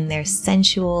bodies and their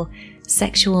sensual,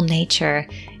 sexual nature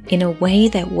in a way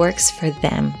that works for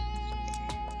them.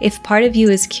 If part of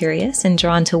you is curious and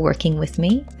drawn to working with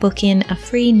me, book in a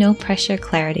free no-pressure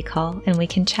clarity call and we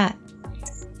can chat.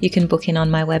 You can book in on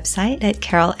my website at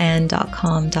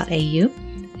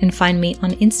carolann.com.au and find me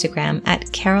on Instagram at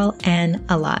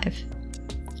carolanalive.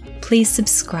 Please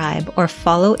subscribe or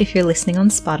follow if you're listening on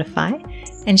Spotify,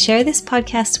 and share this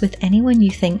podcast with anyone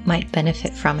you think might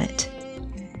benefit from it.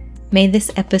 May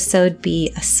this episode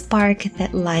be a spark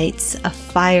that lights a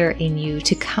fire in you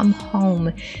to come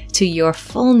home to your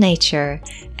full nature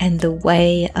and the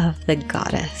way of the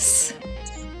goddess.